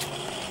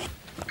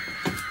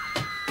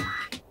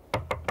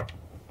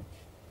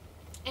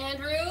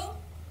 Andrew?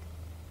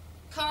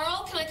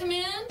 Carl, can I come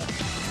in?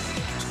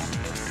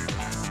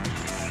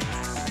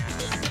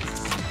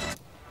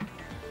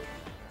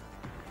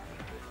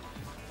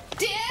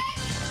 Dick!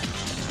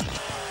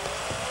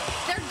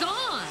 They're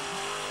gone.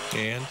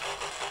 And?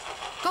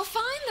 Go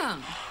find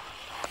them.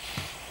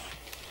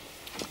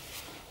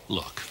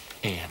 Look,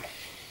 Anne,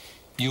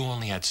 you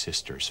only had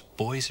sisters.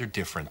 Boys are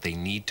different. They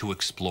need to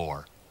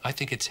explore. I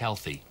think it's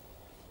healthy.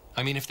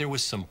 I mean, if there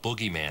was some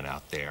boogeyman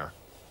out there.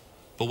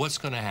 But what's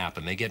going to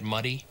happen? They get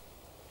muddy?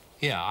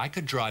 Yeah, I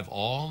could drive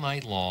all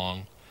night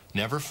long,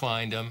 never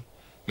find them,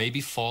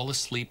 maybe fall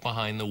asleep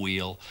behind the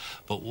wheel.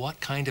 But what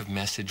kind of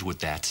message would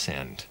that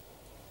send?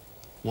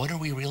 What are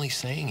we really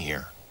saying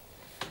here?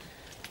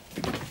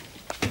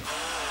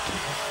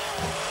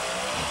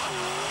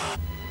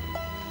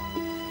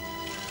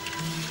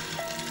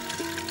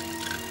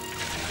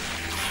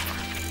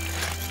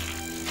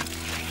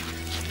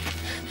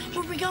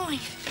 Where are we going?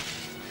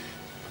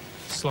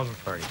 Slumber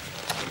party.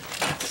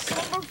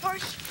 Slumber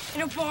party?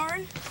 In a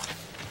barn?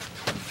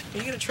 Are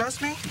you gonna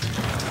trust me? You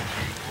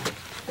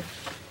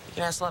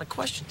can ask a lot of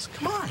questions.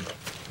 Come on.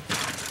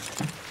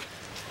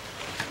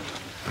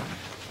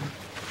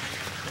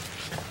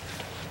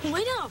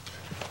 Wait up.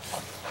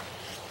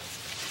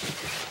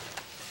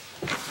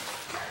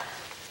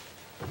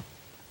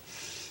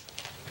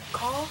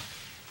 Carl?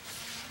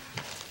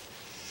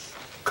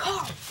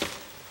 Carl!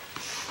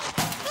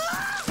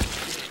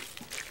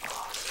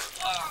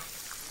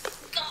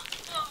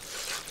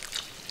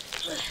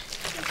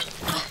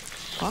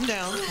 Calm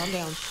down, calm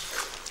down.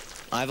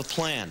 I have a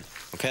plan,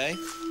 okay?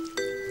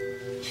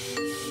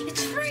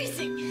 It's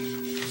freezing.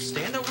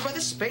 Stand over by the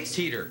space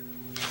heater.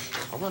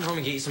 I'll run home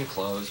and get you some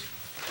clothes.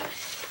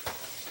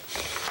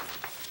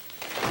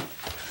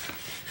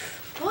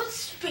 What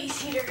space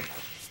heater?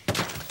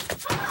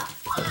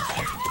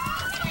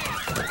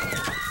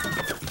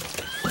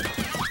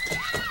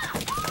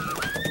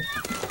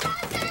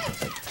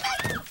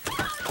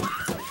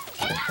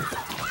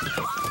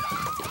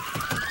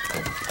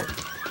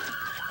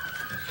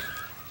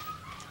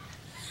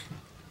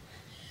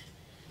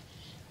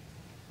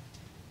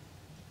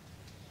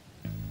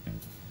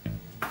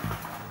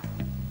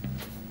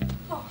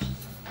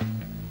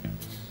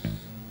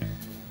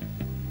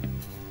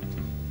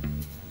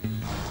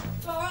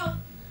 Carl?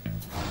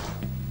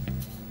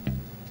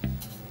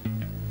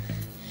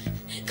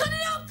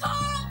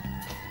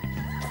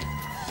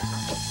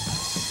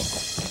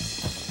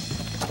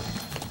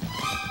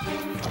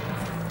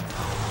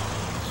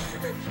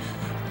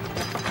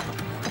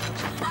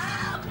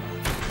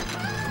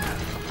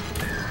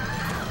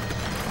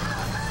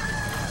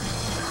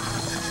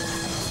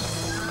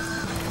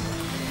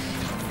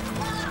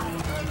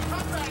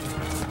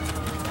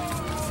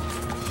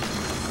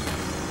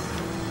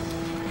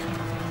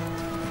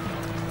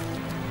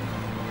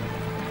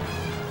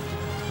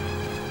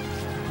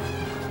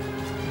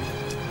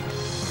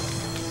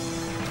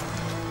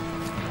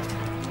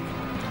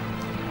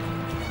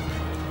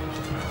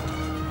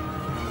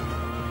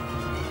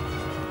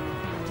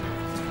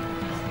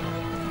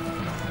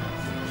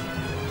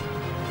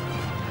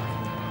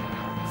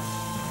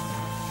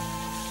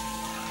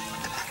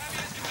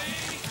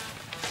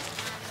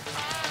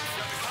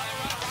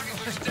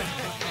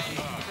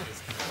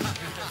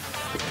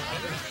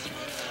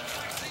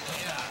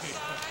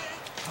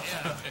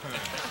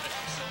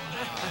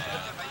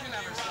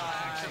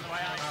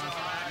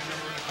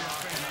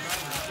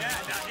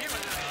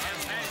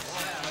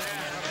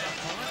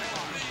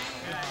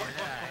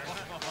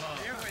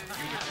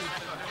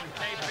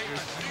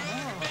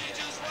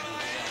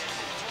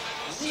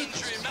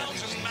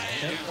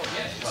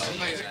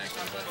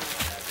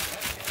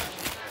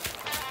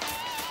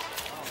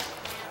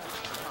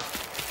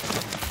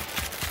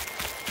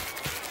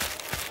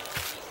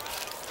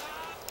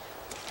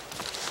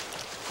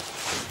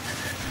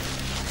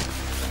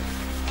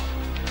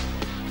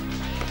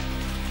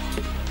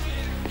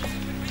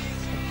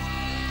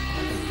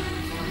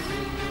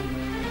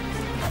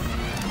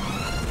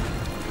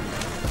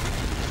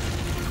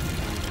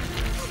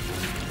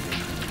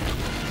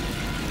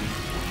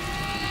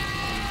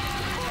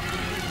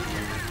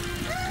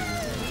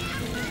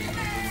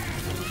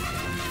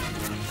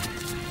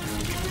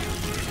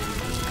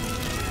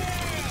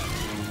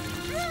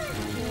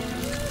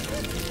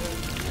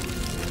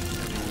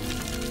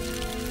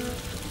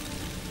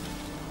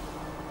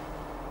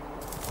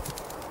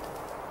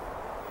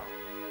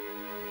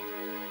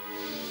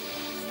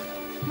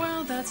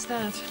 Well, that's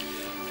that.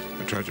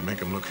 I tried to make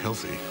him look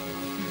healthy.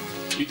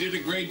 You did a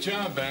great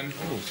job, Ben.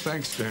 Oh,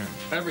 thanks, Dan.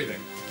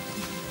 Everything.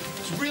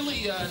 It's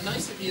really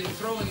nice of you to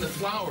throw in the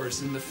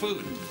flowers and the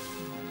food.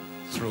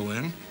 Throw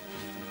in?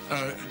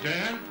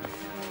 Dan?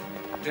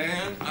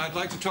 Dan, I'd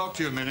like to talk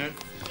to you a minute.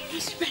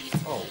 Mr. Bennett.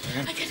 Oh,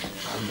 Dan.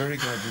 I'm very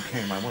glad you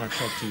came. I want to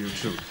talk to you,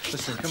 too.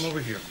 Listen, come over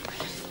here.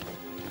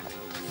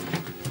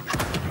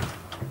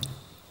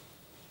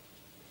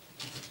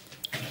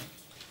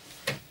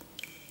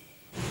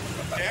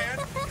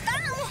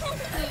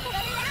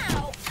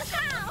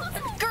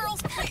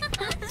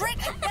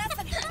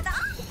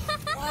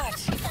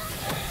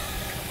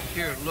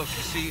 Here, look,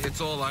 you see,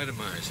 it's all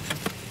itemized.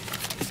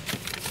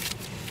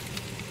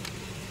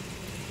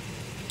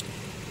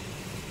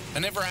 I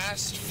never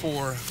asked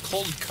for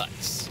cold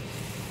cuts.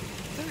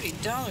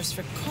 $30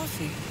 for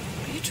coffee.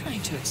 Are you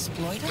trying to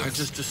exploit us? I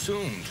just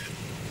assumed.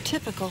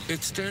 Typical.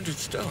 It's standard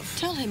stuff.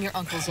 Tell him your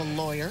uncle's a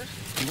lawyer.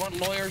 You want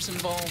lawyers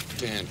involved?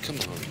 Dan, come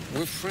on.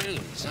 We're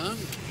friends, huh?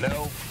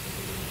 No,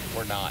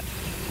 we're not.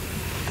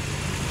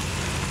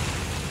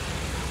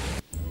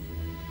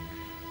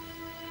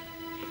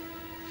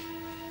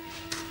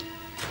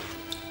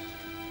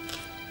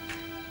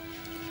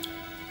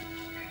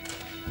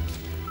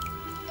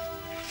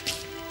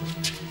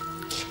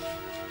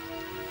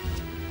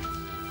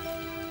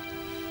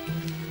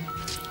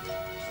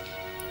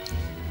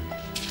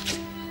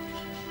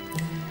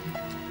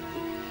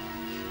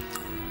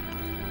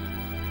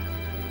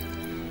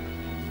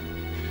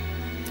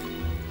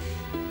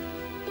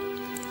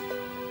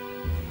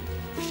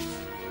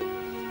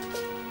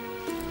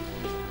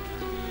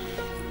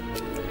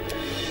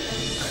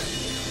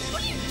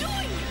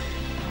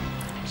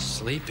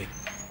 Sleeping.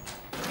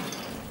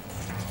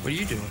 What are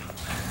you doing?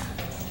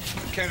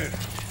 Kenneth,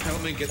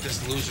 help me get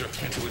this loser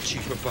into a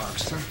cheaper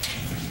box,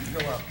 huh?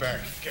 Go out back.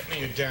 Get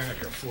me a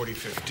Daniker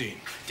 4015.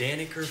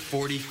 Daniker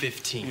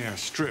 4015. Yeah,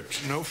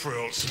 stripped. No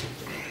frills.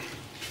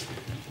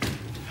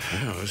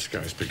 Oh, this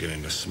guy's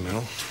beginning to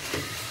smell.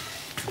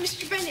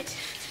 Mr. Bennett,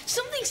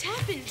 something's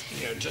happened.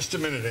 Yeah, just a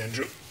minute,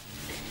 Andrew.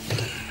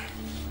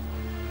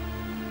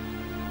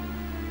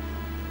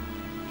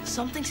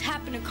 Something's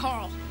happened to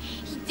Carl.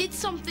 He did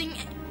something,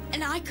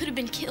 and I could have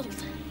been killed.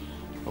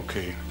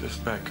 Okay,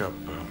 just back up.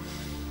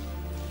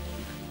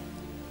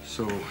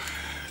 So,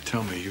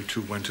 tell me, you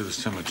two went to the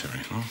cemetery,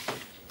 huh?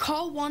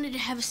 Carl wanted to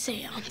have a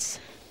seance.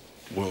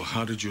 Well,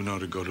 how did you know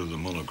to go to the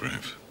Mellor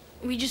grave?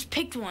 We just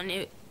picked one.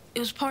 It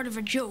was part of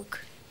a joke.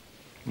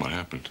 What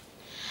happened?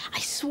 I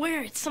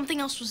swear, something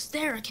else was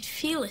there. I could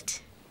feel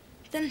it.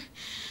 Then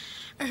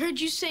I heard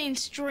you saying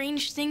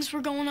strange things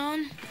were going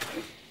on.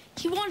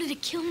 He wanted to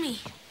kill me.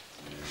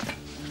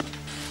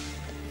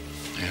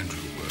 Andrew,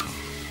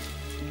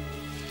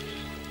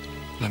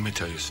 let me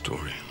tell you a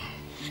story.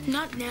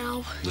 Not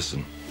now.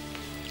 Listen,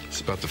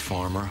 it's about the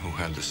farmer who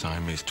had the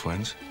Siamese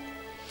twins.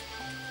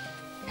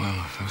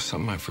 Well, there was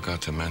something I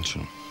forgot to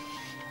mention.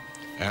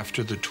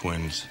 After the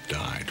twins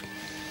died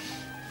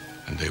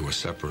and they were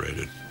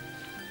separated,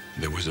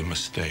 there was a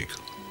mistake.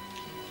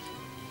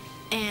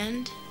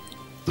 And?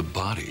 The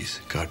bodies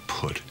got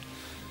put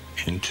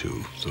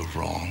into the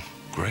wrong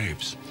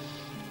graves.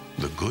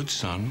 The good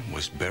son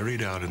was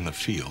buried out in the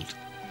field,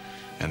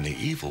 and the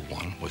evil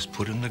one was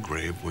put in the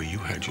grave where you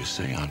had your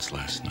seance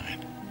last night.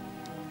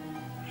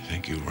 I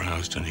think you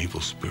roused an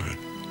evil spirit.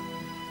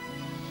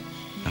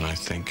 And I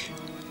think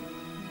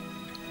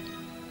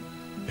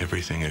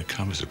everything it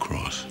comes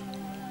across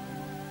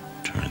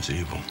turns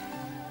evil.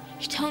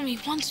 You're telling me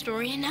one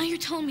story, and now you're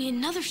telling me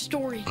another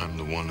story. I'm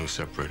the one who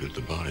separated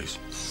the bodies.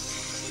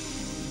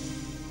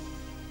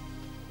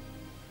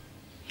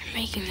 You're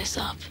making this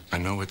up. I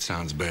know it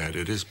sounds bad.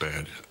 It is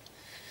bad.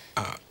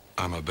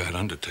 I'm a bad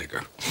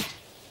undertaker.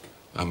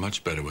 I'm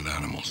much better with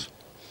animals.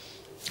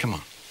 Come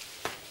on.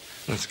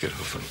 Let's get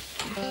hoofing.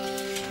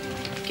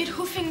 Get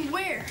hoofing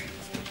where?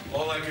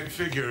 All I can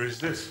figure is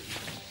this.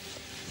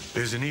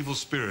 There's an evil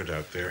spirit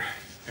out there,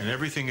 and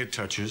everything it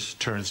touches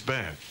turns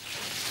bad.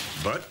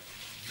 But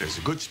there's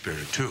a good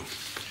spirit, too.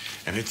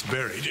 And it's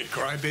buried at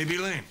Crybaby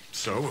Lane.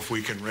 So if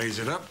we can raise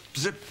it up,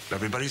 zip,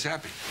 everybody's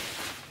happy.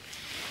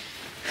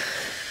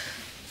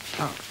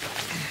 Oh.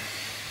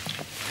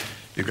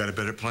 You got a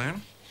better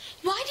plan?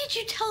 Why did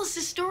you tell us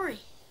the story?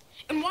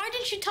 And why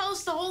didn't you tell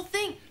us the whole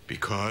thing?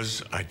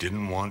 Because I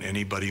didn't want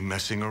anybody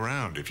messing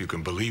around, if you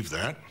can believe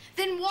that.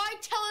 Then why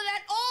tell it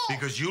at all?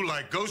 Because you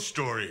like ghost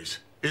stories.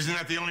 Isn't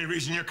that the only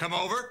reason you come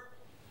over?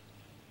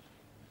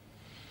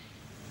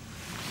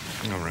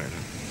 All right,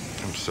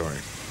 I'm sorry.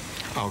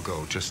 I'll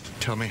go. Just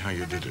tell me how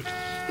you did it.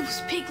 It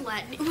was pig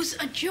Latin. It was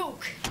a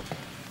joke.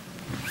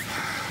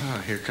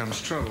 Ah, here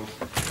comes trouble.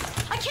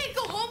 I can't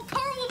go home.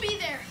 Carl will be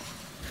there.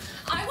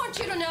 I want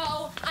you to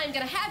know I'm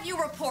gonna have you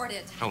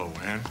reported. Hello,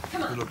 Ann.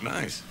 Come on. You look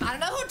nice. I don't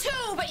know who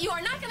to, but you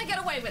are not gonna get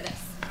away with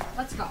this.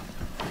 Let's go.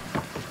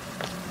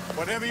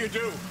 Whatever you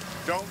do,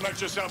 don't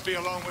let yourself be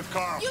alone with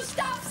Carl. You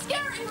stop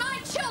scaring my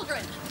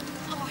children!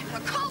 Oh, I'm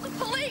gonna call the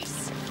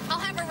police! I'll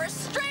have a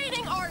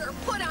restraining order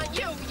put on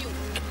you, you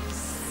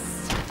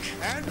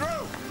sick.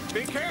 Andrew,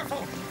 be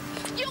careful!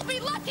 You'll be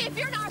lucky if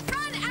you're not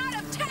run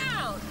out of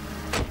town!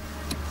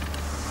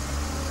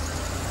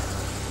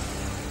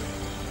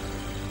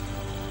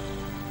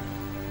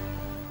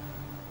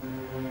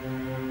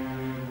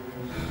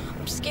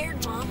 I'm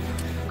scared, Mom.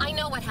 I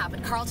know what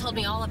happened. Carl told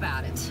me all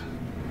about it.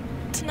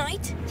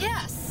 Tonight?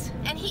 Yes,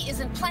 and he is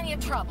in plenty of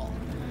trouble.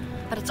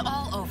 But it's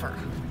all over.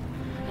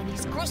 And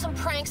these gruesome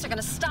pranks are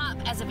gonna stop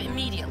as of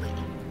immediately.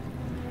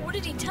 What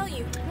did he tell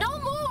you? No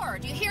more!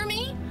 Do you hear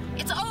me?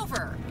 It's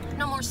over.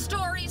 No more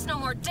stories, no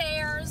more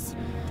dares.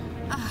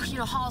 Oh, you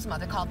know, Hall's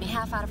mother called me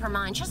half out of her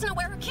mind. She doesn't know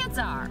where her kids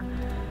are.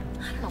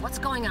 I don't know what's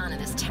going on in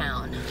this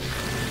town.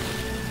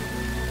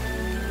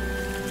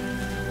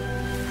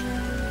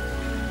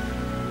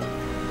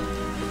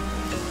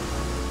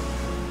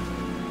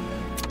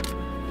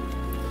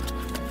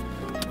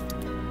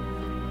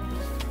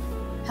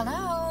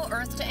 Hello,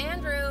 Earth to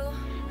Andrew.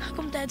 How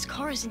come Dad's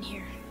car isn't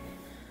here?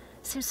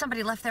 Seems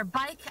somebody left their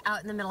bike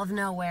out in the middle of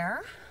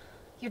nowhere.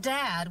 Your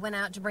dad went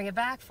out to bring it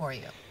back for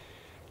you.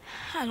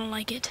 I don't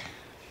like it.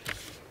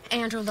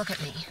 Andrew, look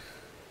at me.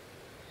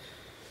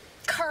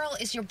 Carl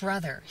is your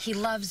brother. He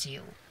loves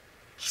you.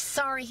 He's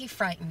sorry he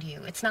frightened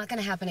you. It's not going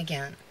to happen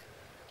again.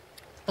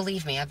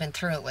 Believe me, I've been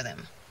through it with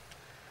him.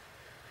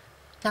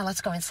 Now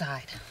let's go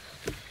inside.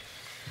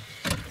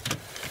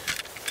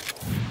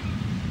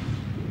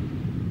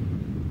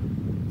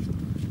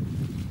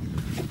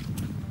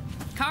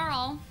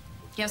 Carl,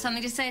 you have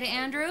something to say to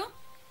Andrew?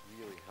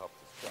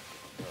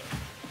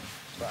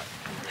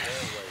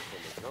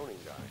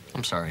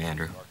 I'm sorry,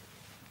 Andrew.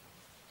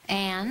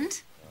 And?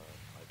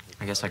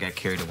 I guess I got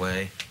carried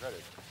away.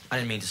 I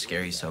didn't mean to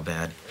scare you so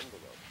bad.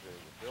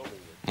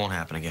 Won't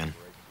happen again.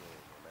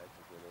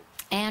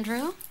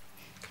 Andrew?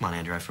 Come on,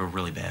 Andrew, I feel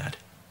really bad.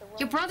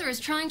 Your brother is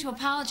trying to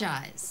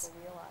apologize.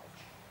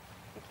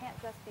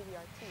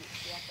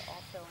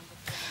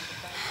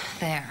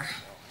 There.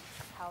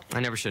 I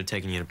never should have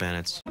taken you to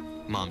Bennett's.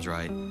 Mom's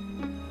right.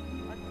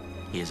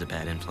 He is a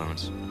bad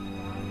influence.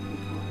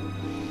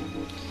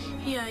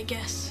 Yeah, I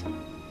guess.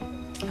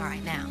 All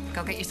right, now,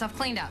 go get yourself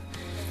cleaned up.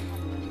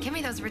 Give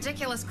me those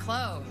ridiculous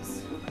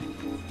clothes.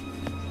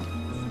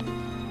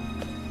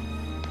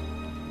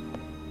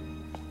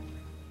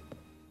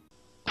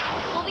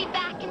 We'll be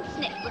back in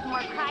Sniff with more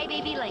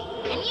Crybaby Lane.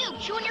 And you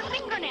chewing your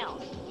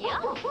fingernails.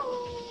 Yep.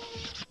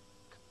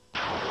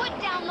 Put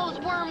down those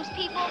worms,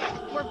 people.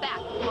 We're back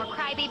with more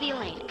Crybaby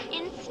Lane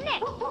in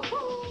Sniff.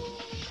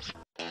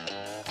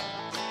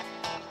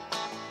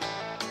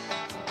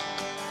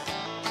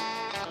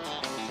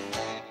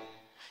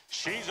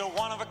 She's a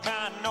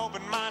one-of-a-kind,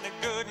 open-minded,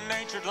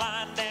 good-natured,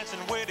 line-dancing,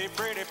 witty,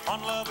 pretty,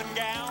 fun-loving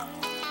gal.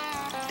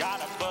 Got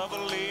a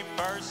bubbly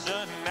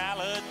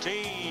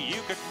personality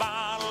you could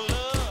bottle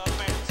up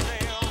and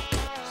sell.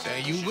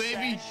 Say you,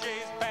 baby?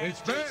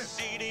 It's bad.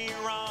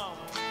 CD-ROM,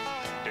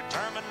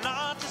 determined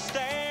not to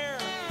stare,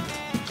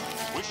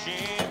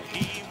 wishing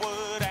he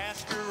would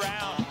ask her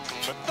out,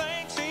 but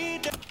thinks he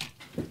does.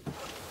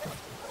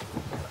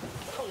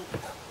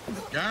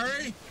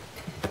 Gary?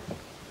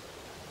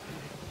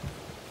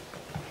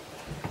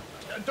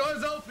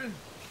 Door's open.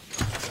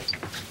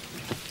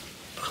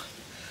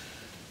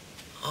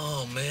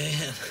 Oh,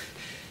 man.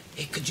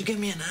 Hey, could you get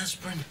me an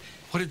aspirin?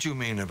 What did you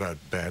mean about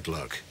bad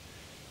luck?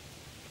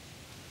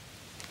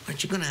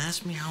 Aren't you gonna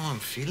ask me how I'm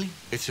feeling?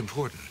 It's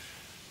important.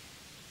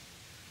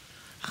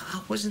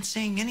 I wasn't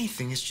saying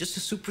anything. It's just a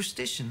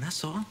superstition,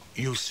 that's all.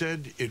 You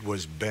said it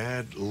was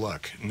bad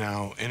luck.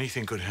 Now,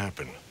 anything could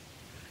happen.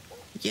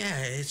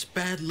 Yeah, it's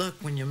bad luck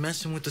when you're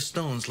messing with the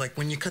stones, like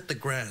when you cut the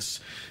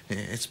grass.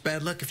 It's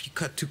bad luck if you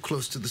cut too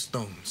close to the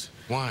stones.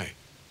 Why?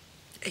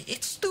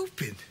 It's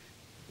stupid.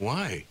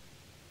 Why?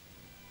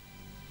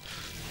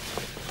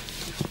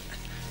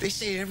 They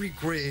say every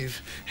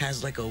grave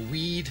has like a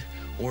weed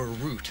or a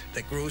root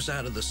that grows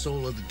out of the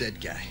soul of the dead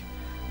guy.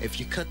 If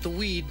you cut the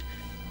weed,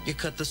 you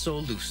cut the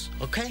soul loose,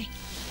 okay?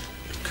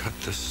 You cut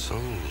the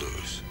soul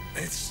loose.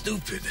 It's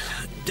stupid.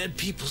 Dead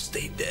people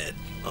stay dead.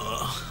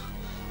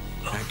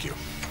 Thank you.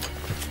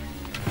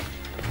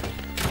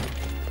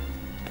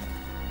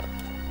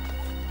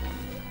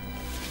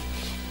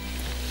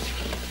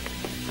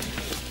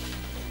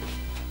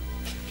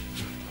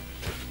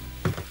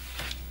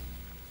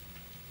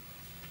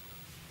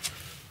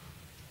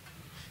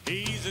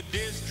 He's a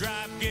disk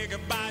drive,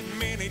 gigabyte,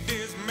 mini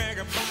disc,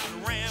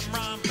 megabyte, RAM,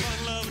 ROM,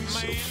 fun-loving man.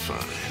 So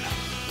fine.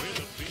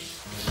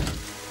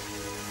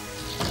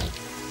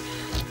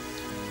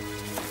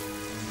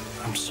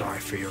 I'm sorry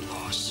for your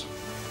loss.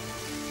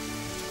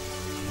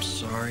 I'm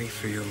sorry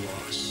for your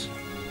loss.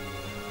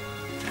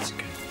 That's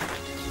good.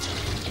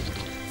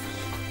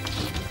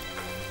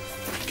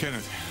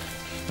 Kenneth,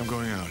 I'm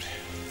going out.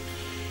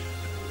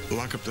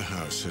 Lock up the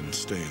house and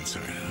stay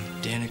inside.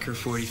 Daniker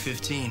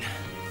 4015.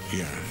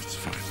 Yeah, it's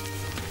fine.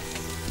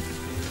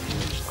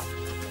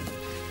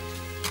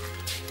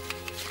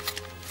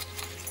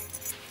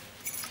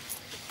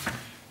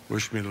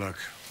 Wish me luck.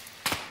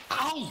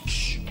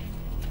 Ouch!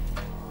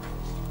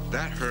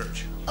 That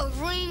hurt. A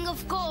ring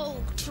of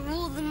gold to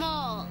rule them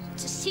all,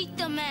 to seek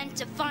them and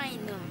to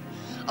find them.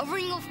 A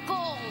ring of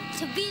gold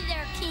to be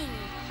their king,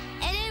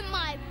 and in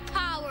my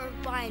power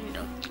bind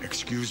them.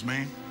 Excuse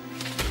me?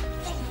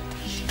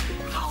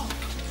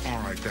 All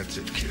right, that's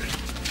it, kid.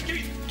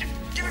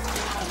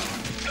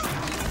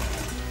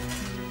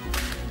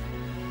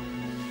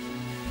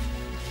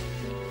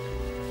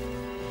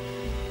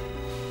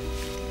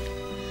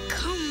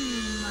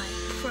 Come, my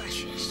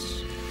precious.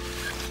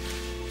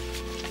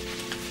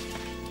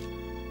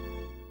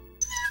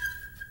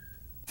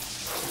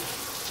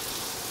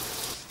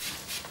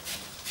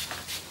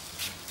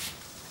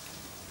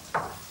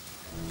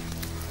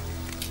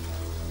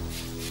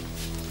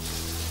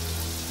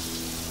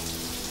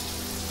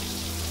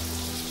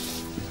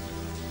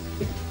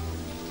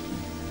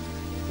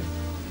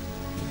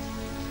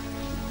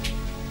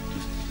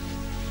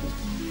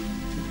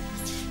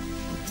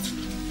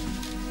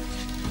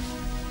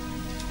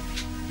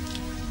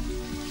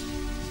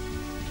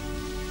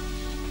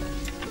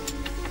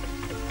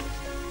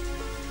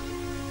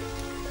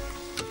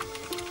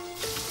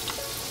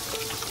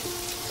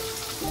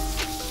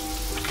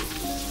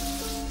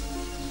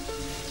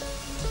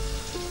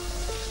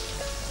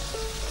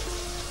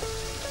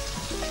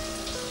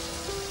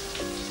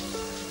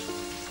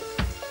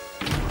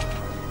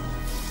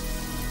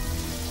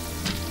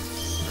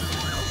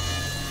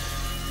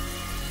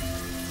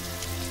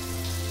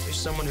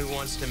 Someone who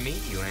wants to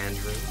meet you,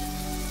 Andrew.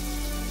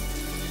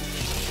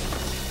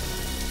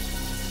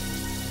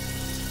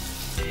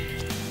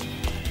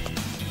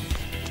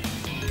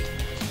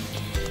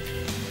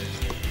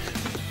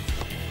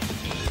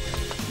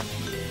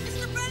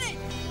 Mr. Bennett!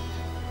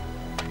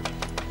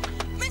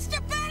 Mr.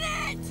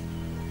 Bennett!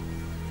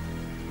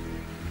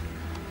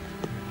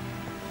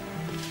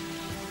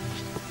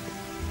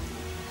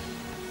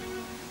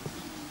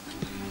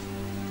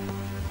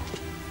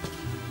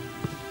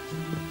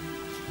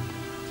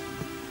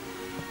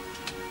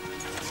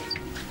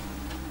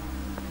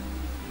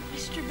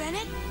 Mr.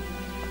 Bennett?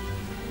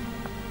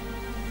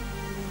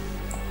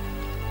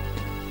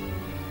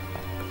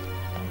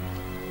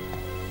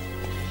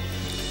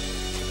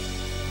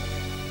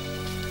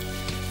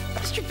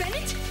 Mr.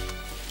 Bennett?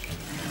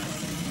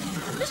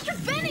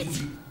 Mr.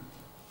 Bennett!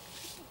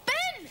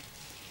 Ben!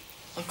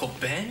 Uncle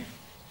Ben?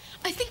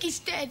 I think he's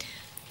dead.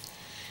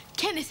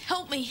 Kenneth,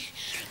 help me.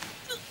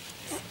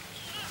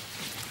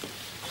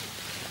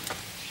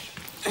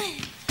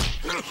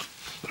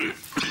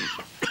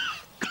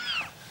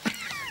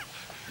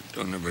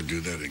 Don't ever do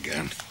that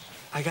again.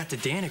 I got the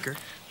Daniker.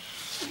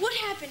 What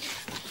happened?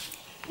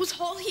 Was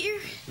Hall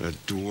here? That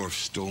dwarf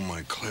stole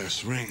my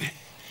class ring.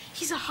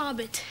 He's a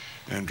hobbit.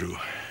 Andrew,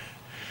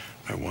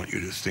 I want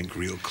you to think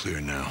real clear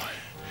now.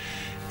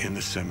 In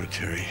the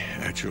cemetery,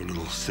 at your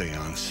little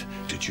seance,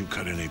 did you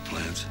cut any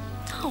plans?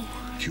 No.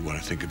 Do you want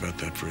to think about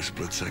that for a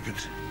split second?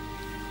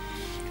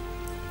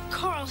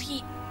 Carl,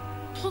 he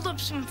pulled up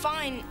some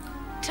vine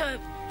to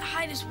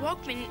hide his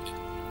Walkman.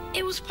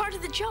 It was part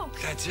of the joke.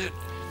 That's it.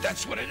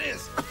 That's what it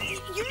is.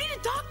 You need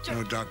a doctor.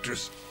 No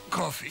doctors.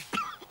 Coffee.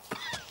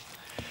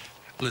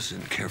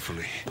 Listen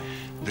carefully.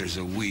 There's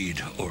a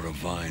weed or a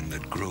vine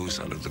that grows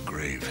out of the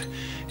grave.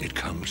 It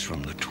comes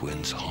from the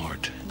twins'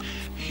 heart.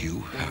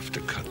 You have to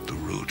cut the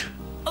root.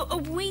 A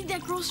weed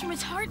that grows from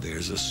its heart?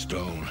 There's a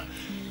stone.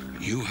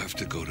 You have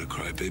to go to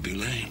Crybaby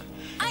Lane.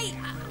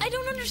 I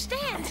don't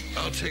understand.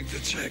 I'll take the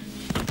check.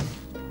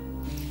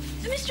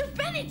 Mr.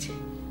 Bennett!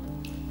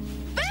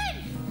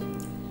 Ben!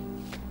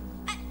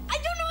 I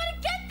don't know how to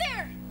get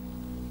there!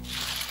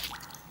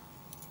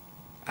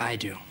 I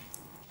do.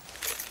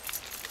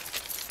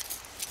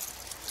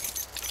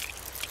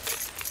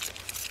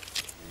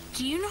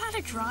 Do you know how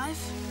to drive?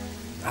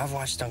 I've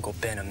watched Uncle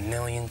Ben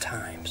 1,000,000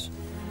 times.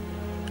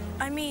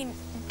 I mean,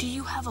 do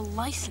you have a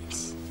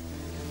license?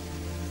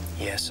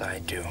 Yes, I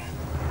do.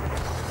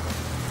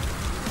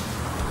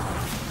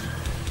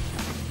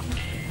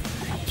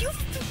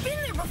 You've been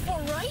there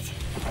before, right?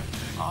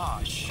 Oh,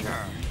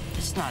 sure.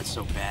 It's not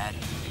so bad.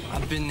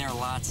 I've been there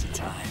lots of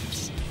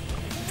times.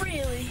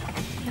 Really?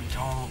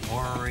 Don't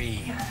worry.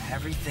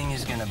 Everything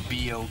is gonna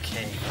be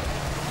okay.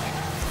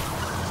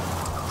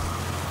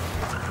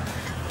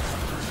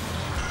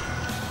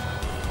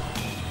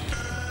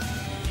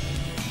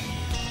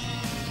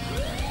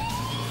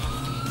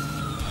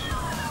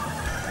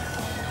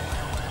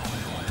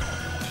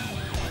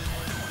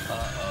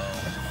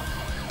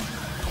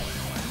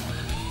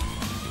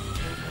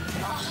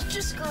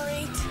 Just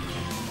great.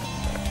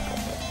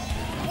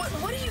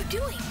 What are you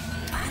doing?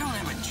 I don't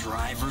have a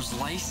driver's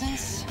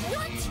license.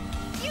 What?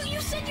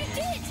 You said you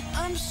did.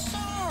 I'm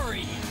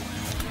sorry.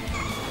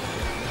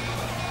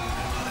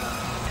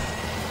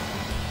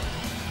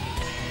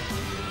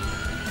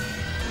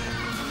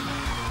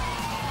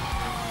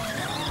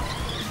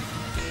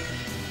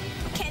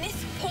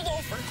 Kenneth, pull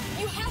over.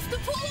 You have to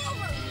pull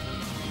over.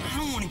 I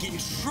don't want to get in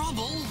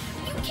trouble.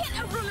 You can't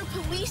outrun a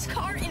police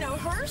car in a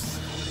hearse.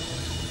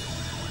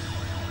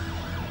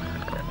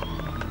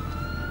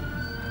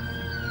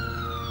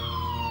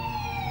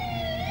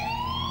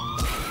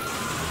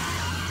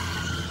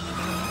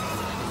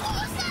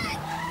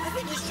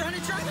 Trying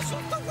to drive us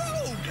off the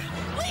road!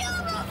 We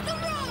are off the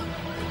road!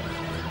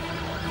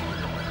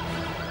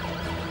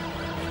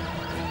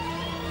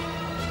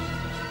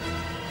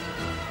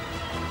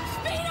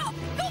 Speed up!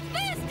 Go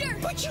faster!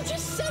 But you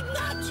just said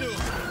not to!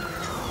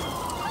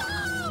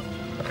 Oh!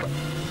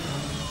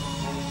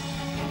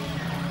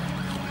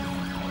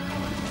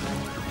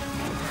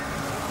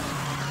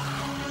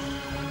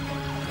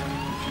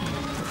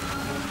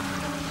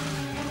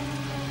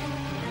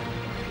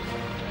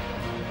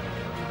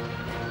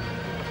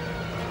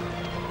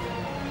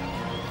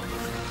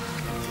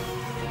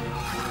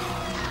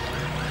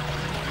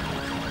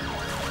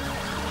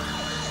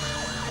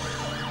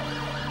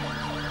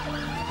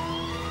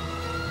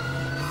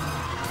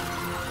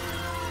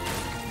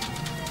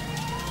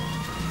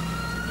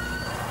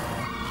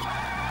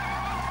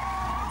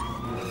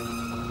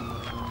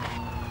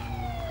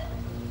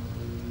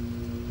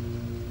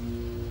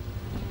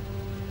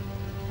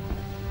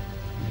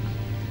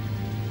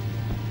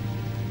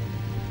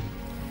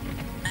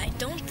 I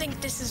don't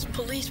think this is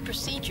police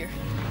procedure.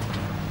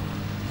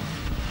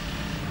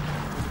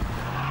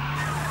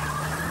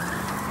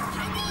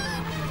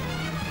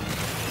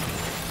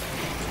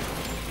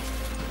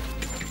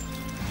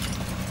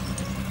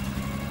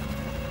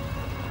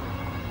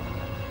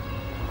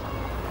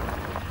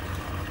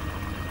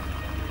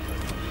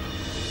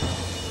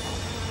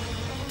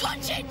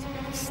 Punch it!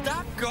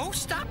 Stop,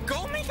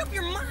 go, make up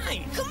your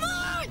mind! Come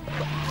on!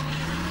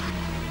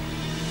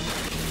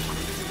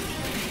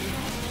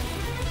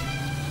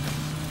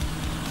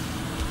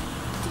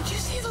 Did you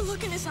see the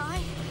look in his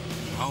eye?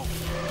 Oh.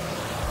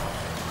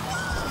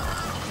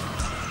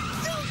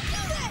 Don't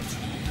do that!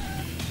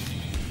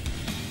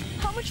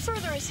 How much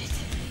further is it?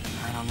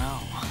 I don't know.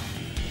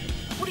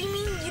 What do you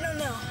mean you don't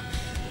know?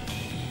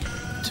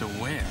 To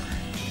where?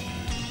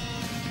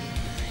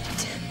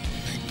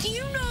 Do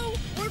you know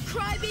where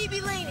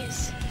Crybaby Lane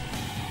is?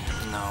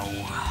 No.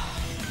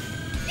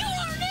 You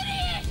are an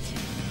idiot!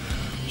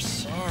 I'm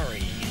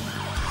sorry.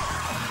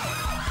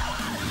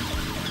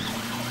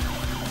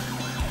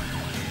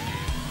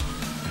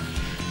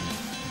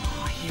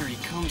 Oh, here he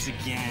comes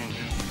again.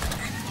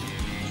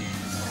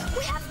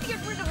 We have to get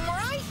rid of him, all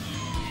right?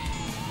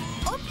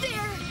 Up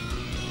there.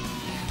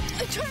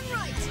 Turn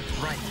right.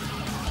 Right.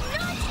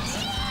 Not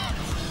yet!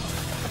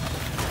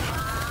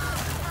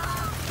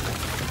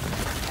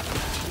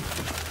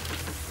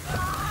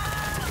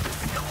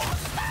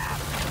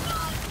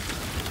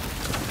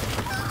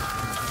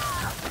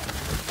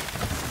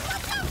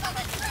 Watch out for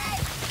the Trey!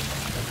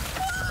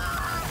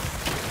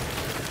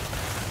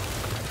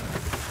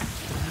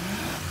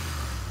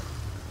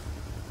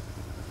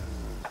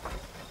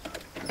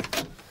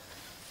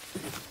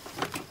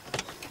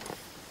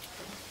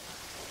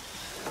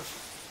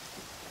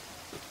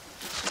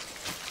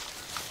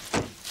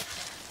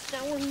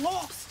 Now we're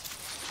lost.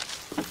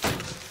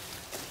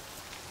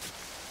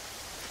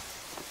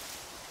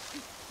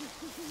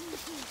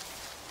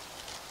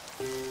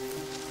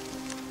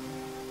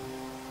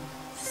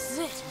 This is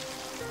it.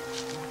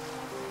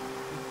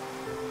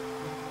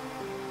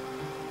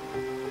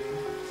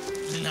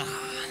 Nah.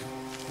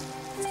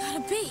 It's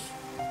gotta be.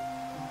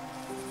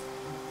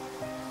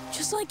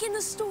 Just like in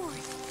the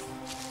story.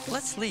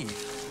 Let's leave.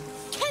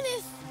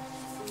 Kenneth!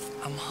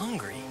 I'm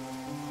hungry.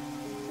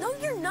 No,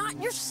 you're not.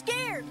 You're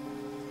scared.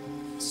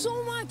 So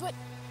am I, but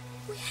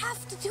we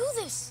have to do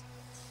this.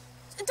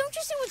 Don't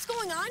you see what's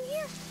going on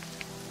here?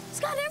 It's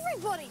got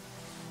everybody.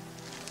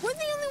 We're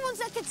the only ones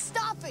that can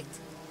stop it.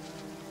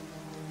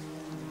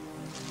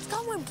 It's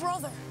got my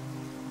brother.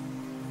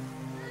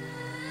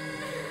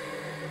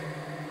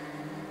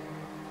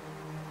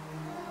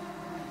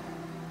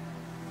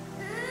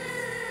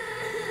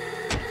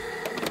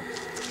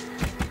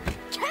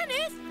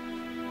 Kenneth!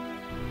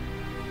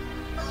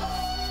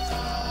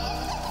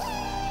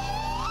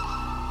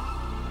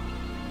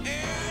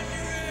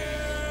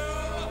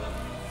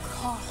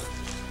 Carl.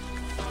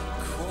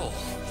 Cool.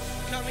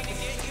 Coming to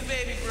get you,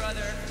 baby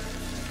brother.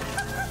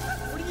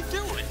 What are you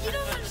doing? You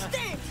don't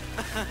understand.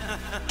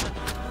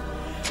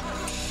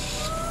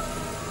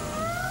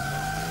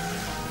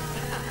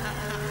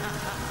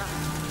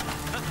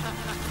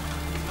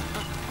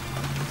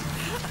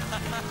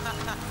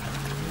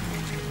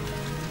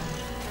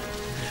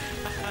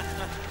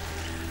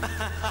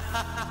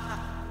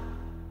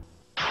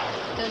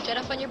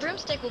 Shut up on your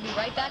broomstick. We'll be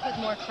right back with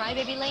more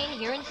Crybaby Lane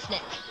here in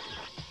Snick.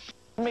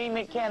 Me,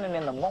 Nick Cannon,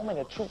 and the moment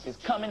of truth is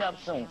coming up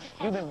soon.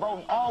 You've been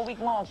voting all week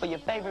long for your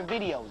favorite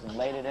videos, and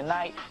later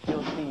tonight,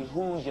 you'll see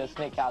who's your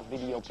Snick House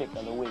video pick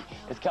of the week.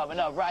 It's coming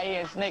up right here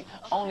in Snick,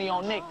 only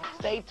on Nick.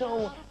 Stay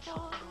tuned.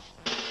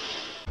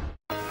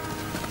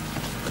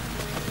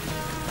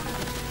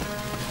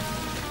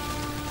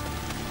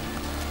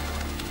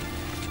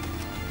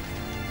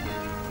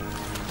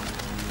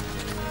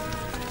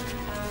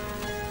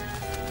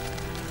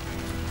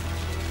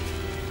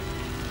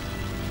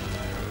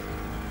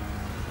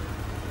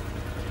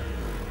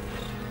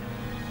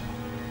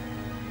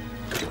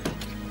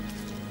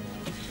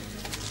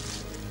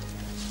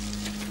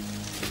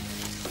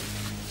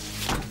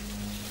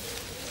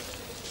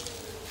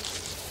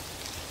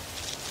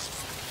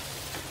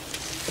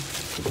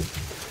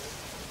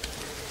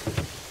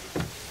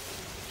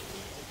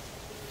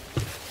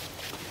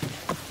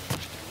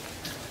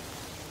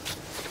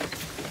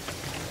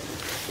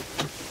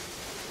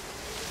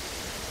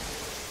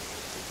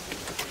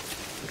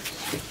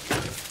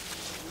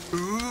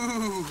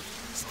 Ooh!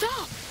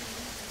 Stop!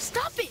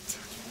 Stop it!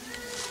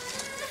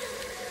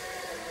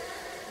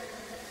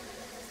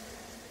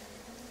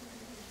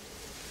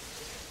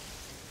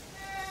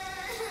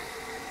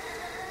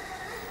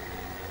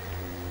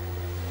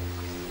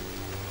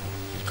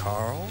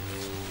 Carl?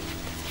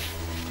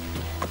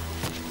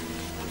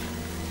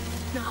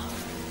 No.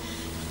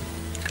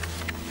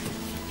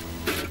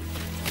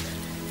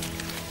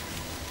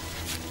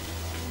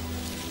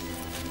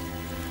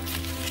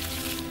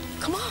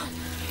 Come on!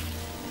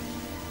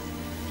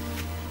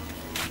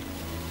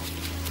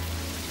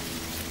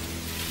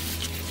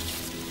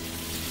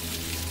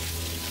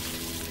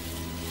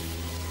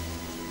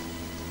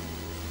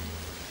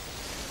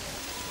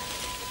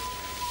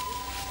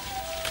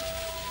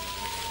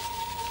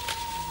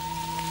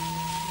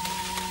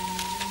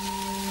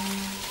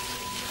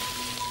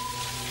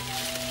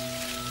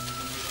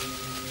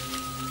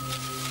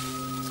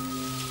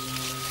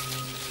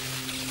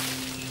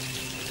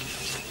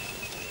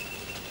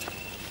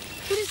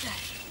 What is that?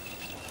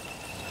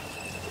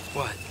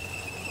 What?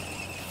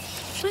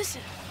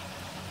 Listen.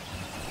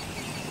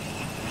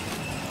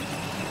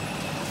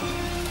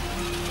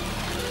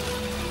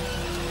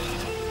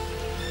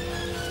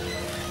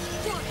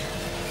 Run!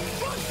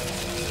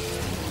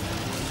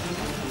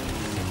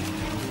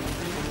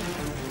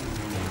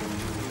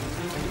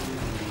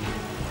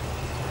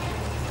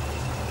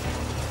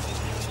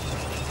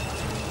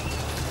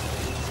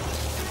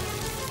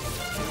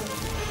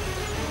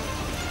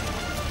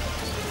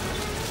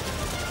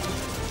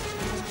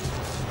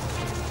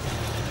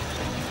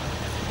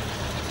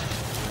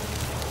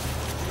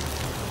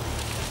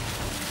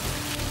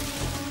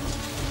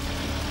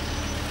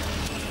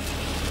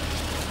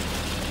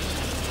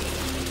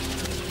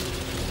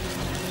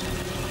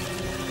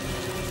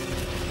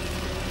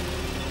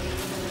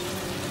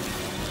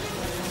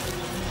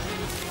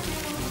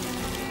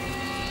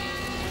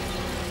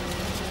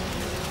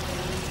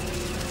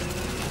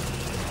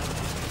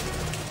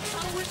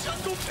 I wish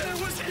Uncle Ben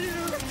was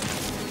here!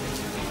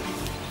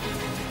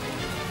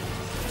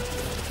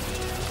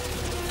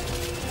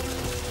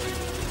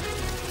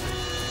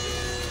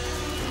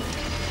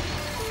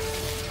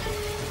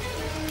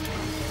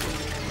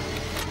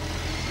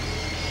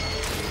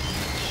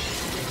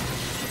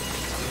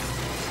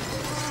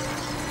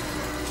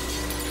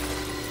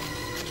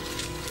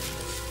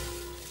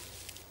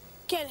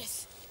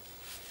 Kenneth.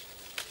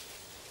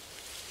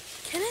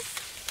 Kenneth?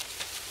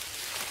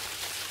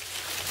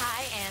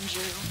 Hi,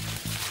 Andrew.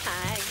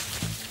 Hi.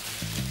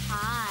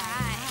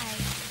 Hi.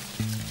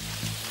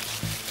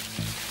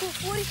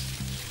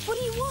 What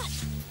do you want?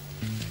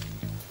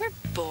 We're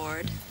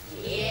bored.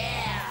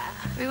 Yeah.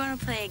 We want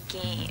to play a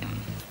game.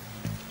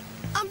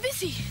 I'm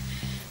busy.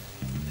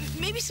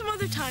 Maybe some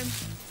other time.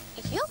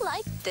 You'll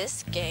like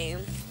this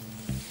game.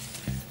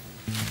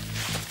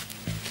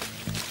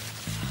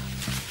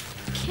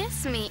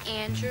 Kiss me,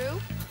 Andrew.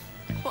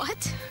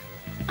 What?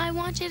 I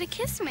want you to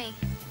kiss me.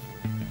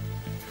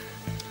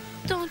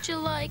 Don't you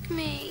like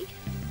me?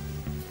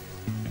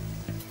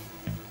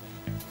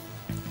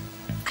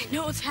 I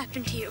know what's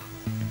happened to you.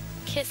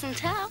 Kiss and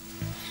tell.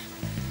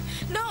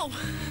 No!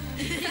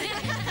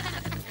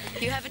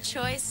 You have a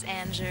choice,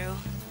 Andrew.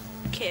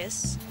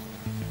 Kiss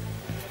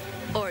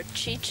or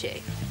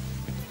Chi-Chi.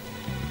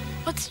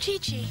 What's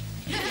Chi-Chi?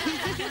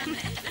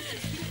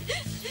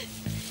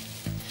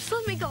 Just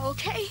let me go,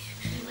 okay?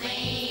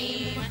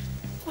 Lame.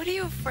 What are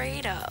you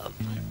afraid of?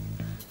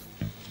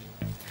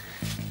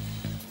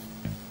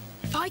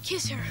 If I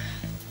kiss her,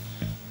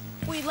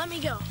 will you let me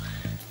go?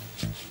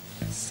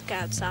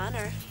 Scout's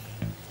honor.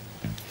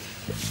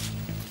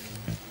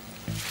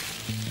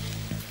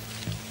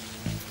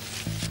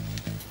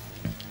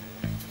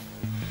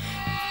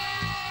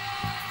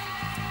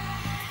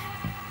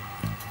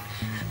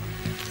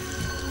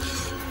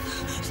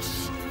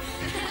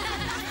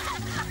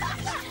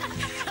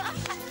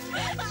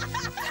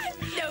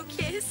 No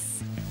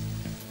kiss?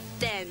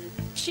 Then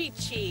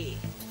Chi-Chi.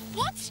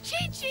 What's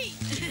Chi-Chi?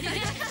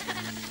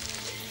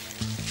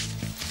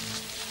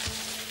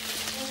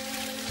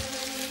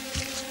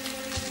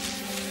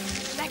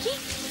 Jackie?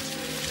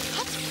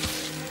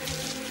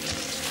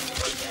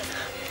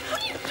 What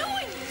are you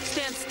doing?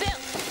 Stand still.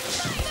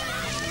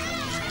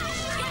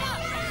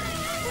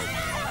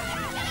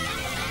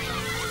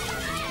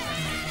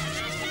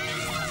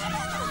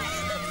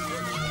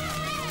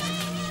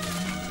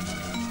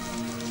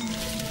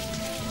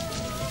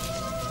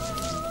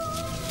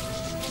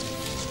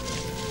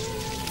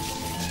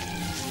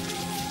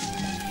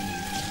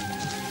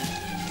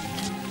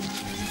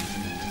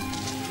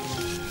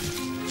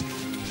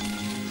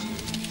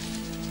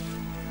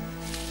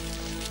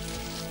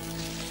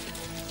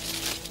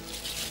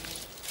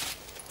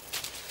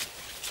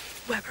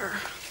 Weber.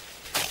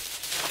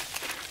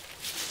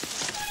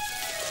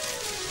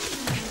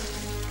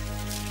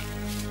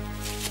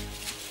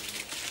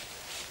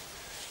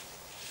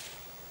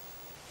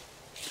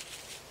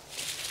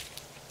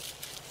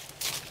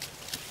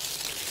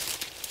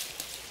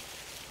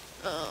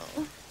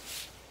 Oh.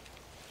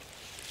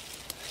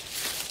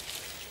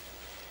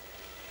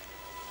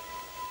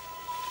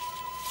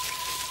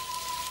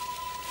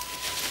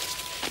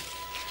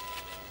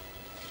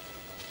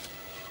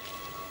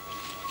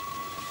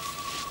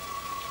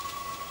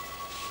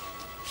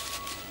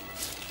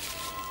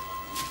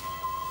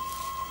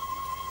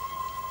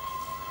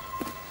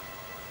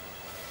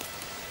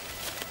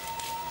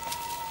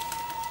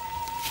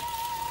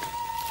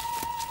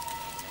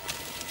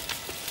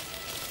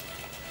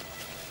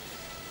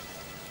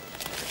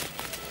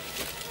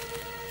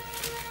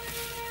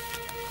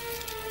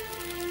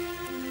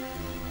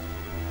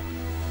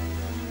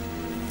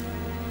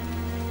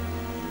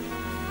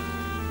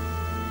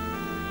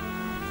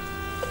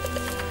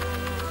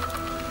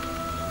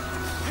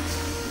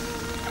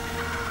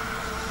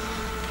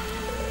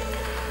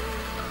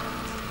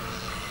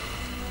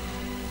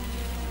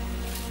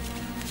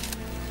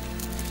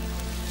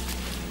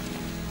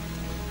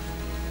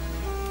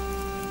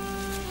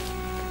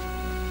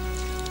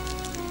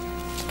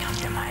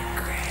 To my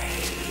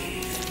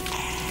grave,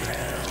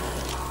 Andrew.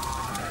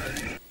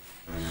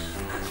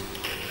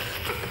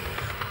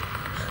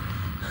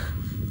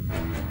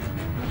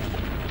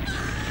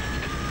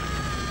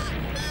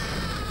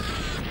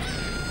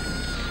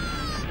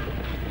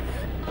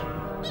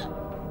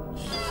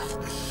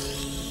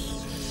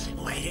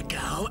 Way to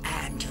go,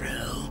 Andrew.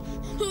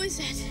 Who is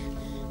it?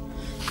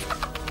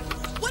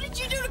 What did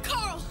you do to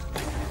Carl?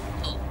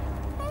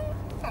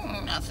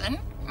 Nothing.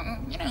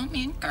 You know,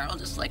 me and Carl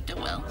just like to,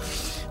 well,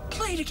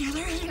 play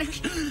together.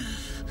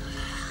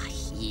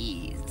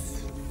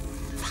 He's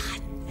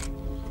fun.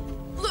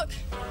 Look.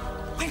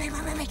 Wait. You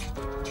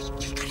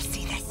gotta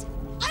see this.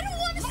 I don't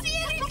want to see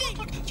anything.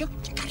 Look. You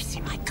gotta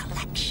see my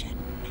collection.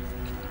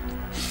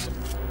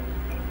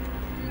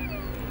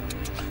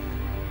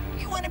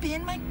 You want to be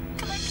in my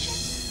collection?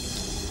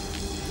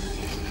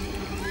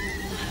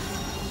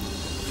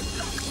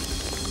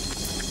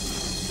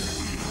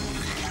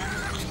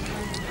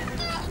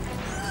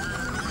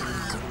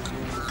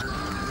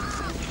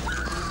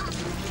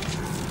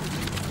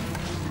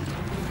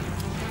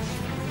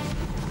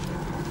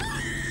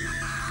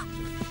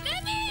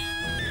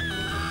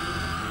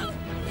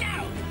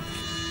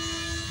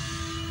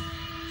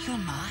 You're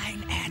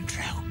mine,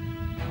 Andrew.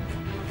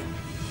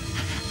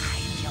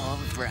 I'm your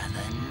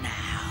brother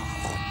now.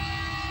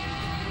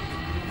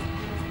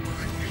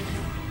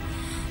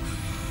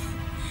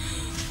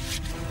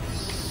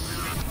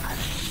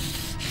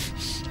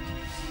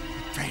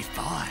 Brave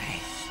boy.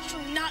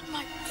 You're not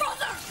my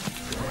brother!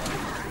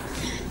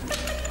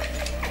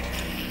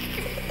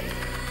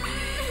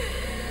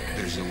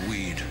 There's a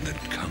weed that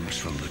comes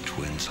from the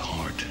twins'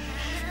 heart.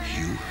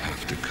 You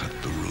have to cut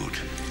the root.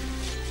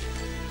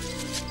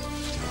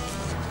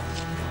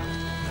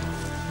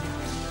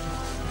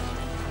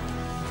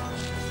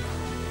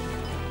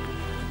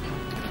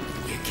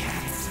 You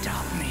can't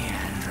stop me,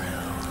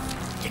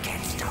 Andrew. You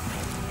can't stop me.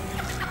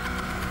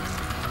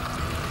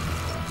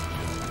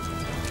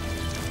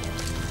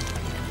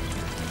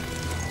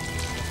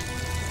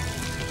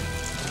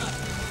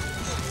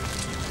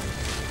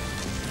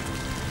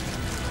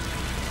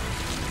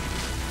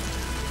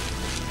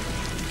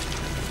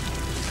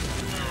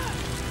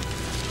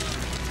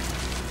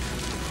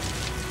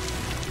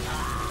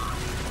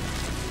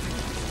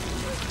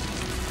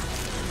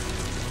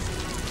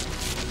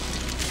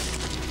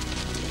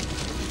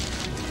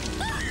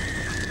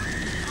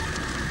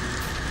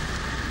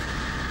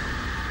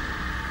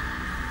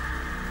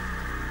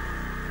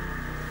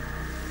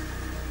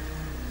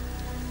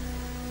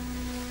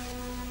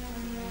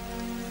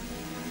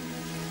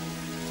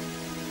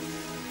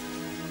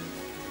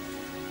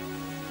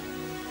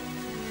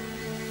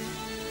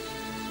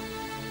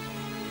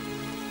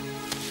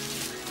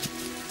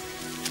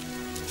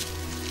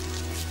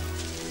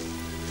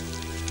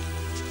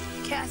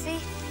 Kathy?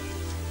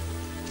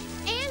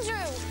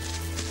 Andrew!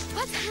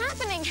 What's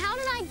happening? How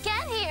did I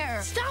get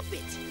here? Stop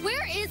it!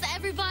 Where is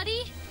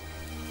everybody?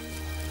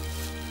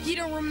 You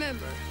don't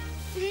remember.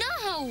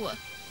 No!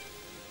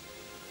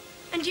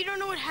 And you don't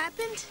know what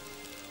happened?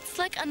 It's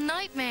like a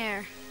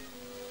nightmare.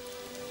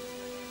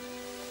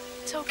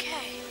 It's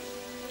okay.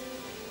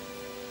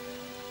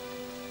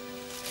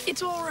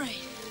 It's all right.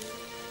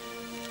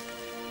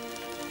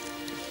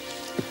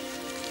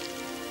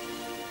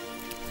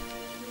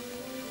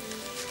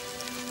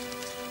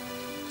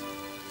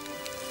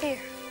 Here.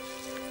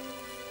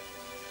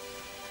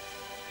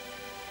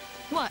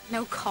 What,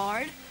 no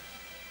card?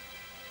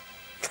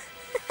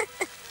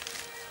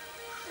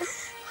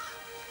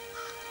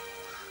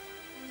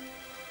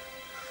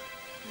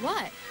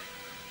 What?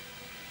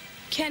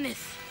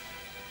 Kenneth.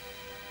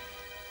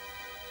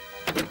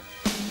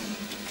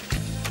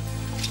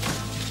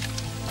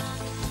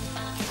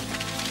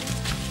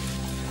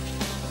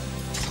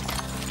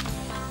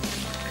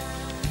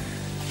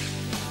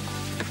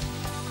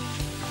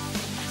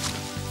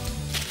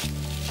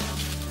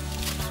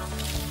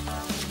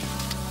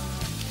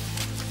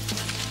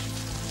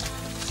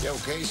 You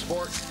okay,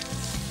 sport?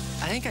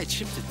 I think I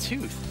chipped a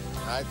tooth.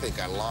 I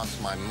think I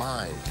lost my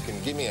mind. Can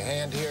you give me a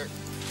hand here?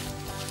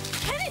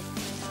 Kenneth!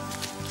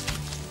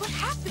 What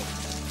happened?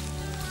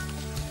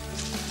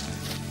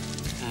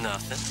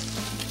 Nothing.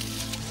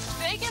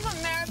 They give a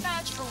merit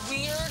badge for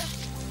weird.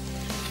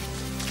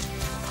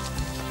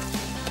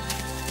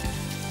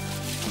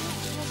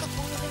 Woke up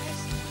one of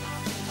theirs.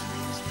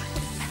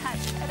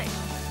 Pathetic.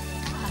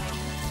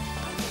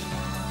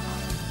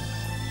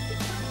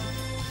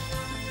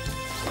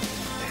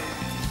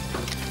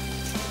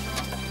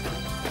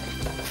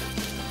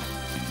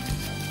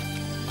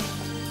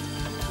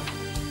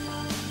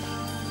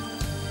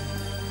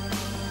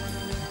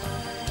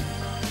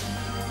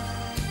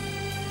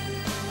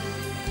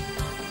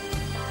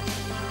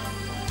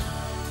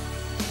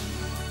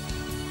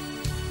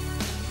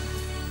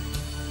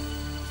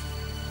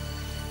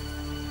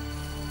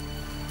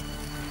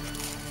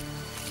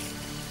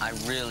 I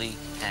really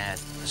had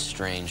a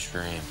strange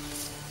dream.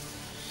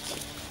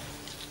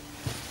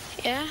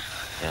 Yeah?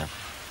 Yeah.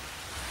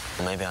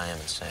 Well, maybe I am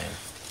insane.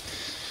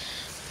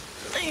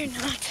 No, you're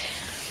not.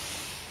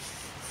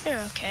 You're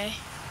okay.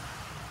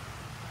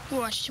 You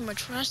watch too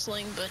much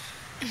wrestling, but...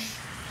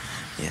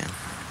 Yeah.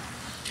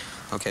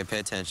 Okay, pay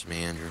attention to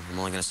me, Andrew. I'm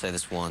only gonna say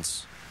this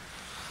once.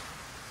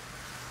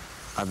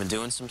 I've been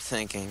doing some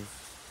thinking,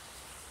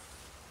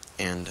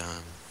 and,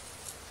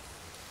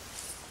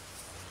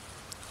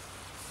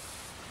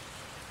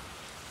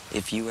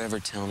 if you ever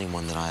tell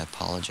anyone that I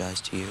apologize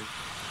to you,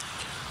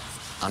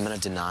 I'm gonna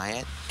deny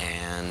it,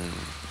 and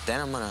then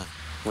I'm gonna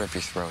rip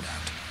your throat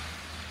out.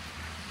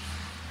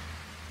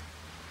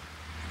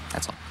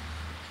 That's all.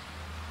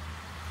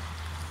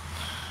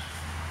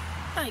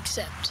 I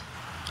accept.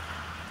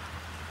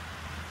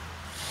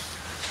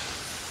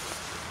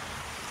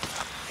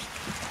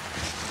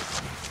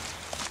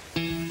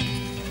 And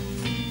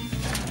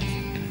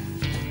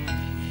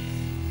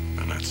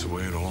that's the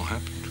way it all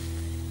happened.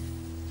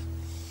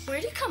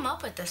 Where'd you come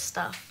up with this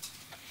stuff?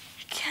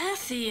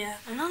 Kathy,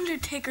 an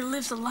undertaker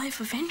lives a life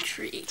of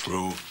intrigue.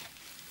 True.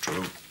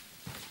 True.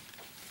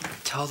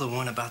 Tell the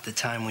one about the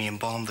time we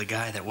embalmed the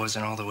guy that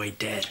wasn't all the way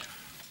dead.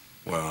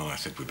 Well, I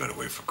think we better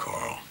wait for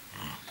Carl.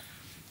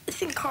 I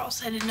think Carl's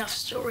had enough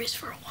stories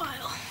for a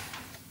while.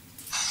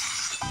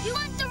 You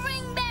want the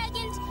ring,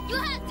 Baggins? You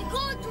have to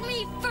go through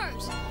me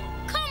first.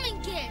 Come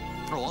and get it.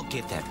 Oh, I'll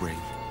get that ring.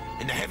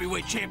 And the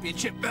heavyweight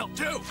championship belt,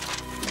 too.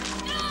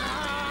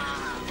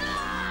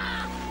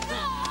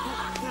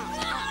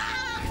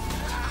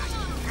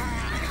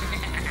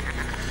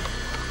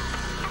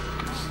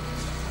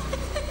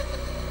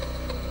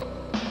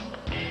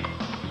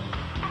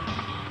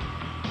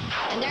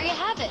 And there you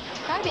have it.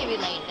 Crybaby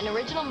Lane, an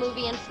original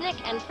movie and Snick,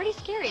 and pretty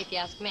scary if you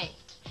ask me.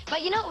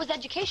 But you know, it was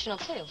educational,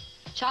 too.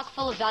 Chock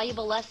full of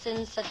valuable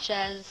lessons such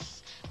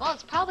as, well,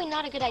 it's probably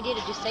not a good idea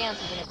to do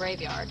seances in a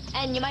graveyard.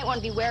 And you might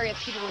want to be wary of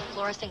people with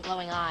fluorescent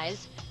glowing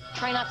eyes.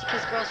 Try not to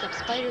kiss girls who have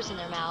spiders in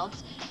their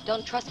mouths.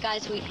 Don't trust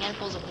guys who eat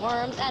handfuls of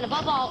worms. And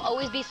above all,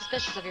 always be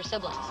suspicious of your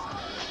siblings.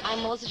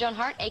 I'm Melissa Joan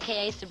Hart,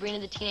 a.k.a. Sabrina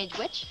the Teenage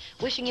Witch,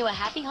 wishing you a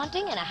happy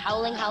hunting and a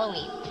howling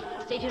Halloween.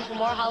 Stay tuned for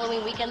more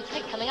Halloween Weekend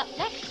Snick coming up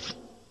next.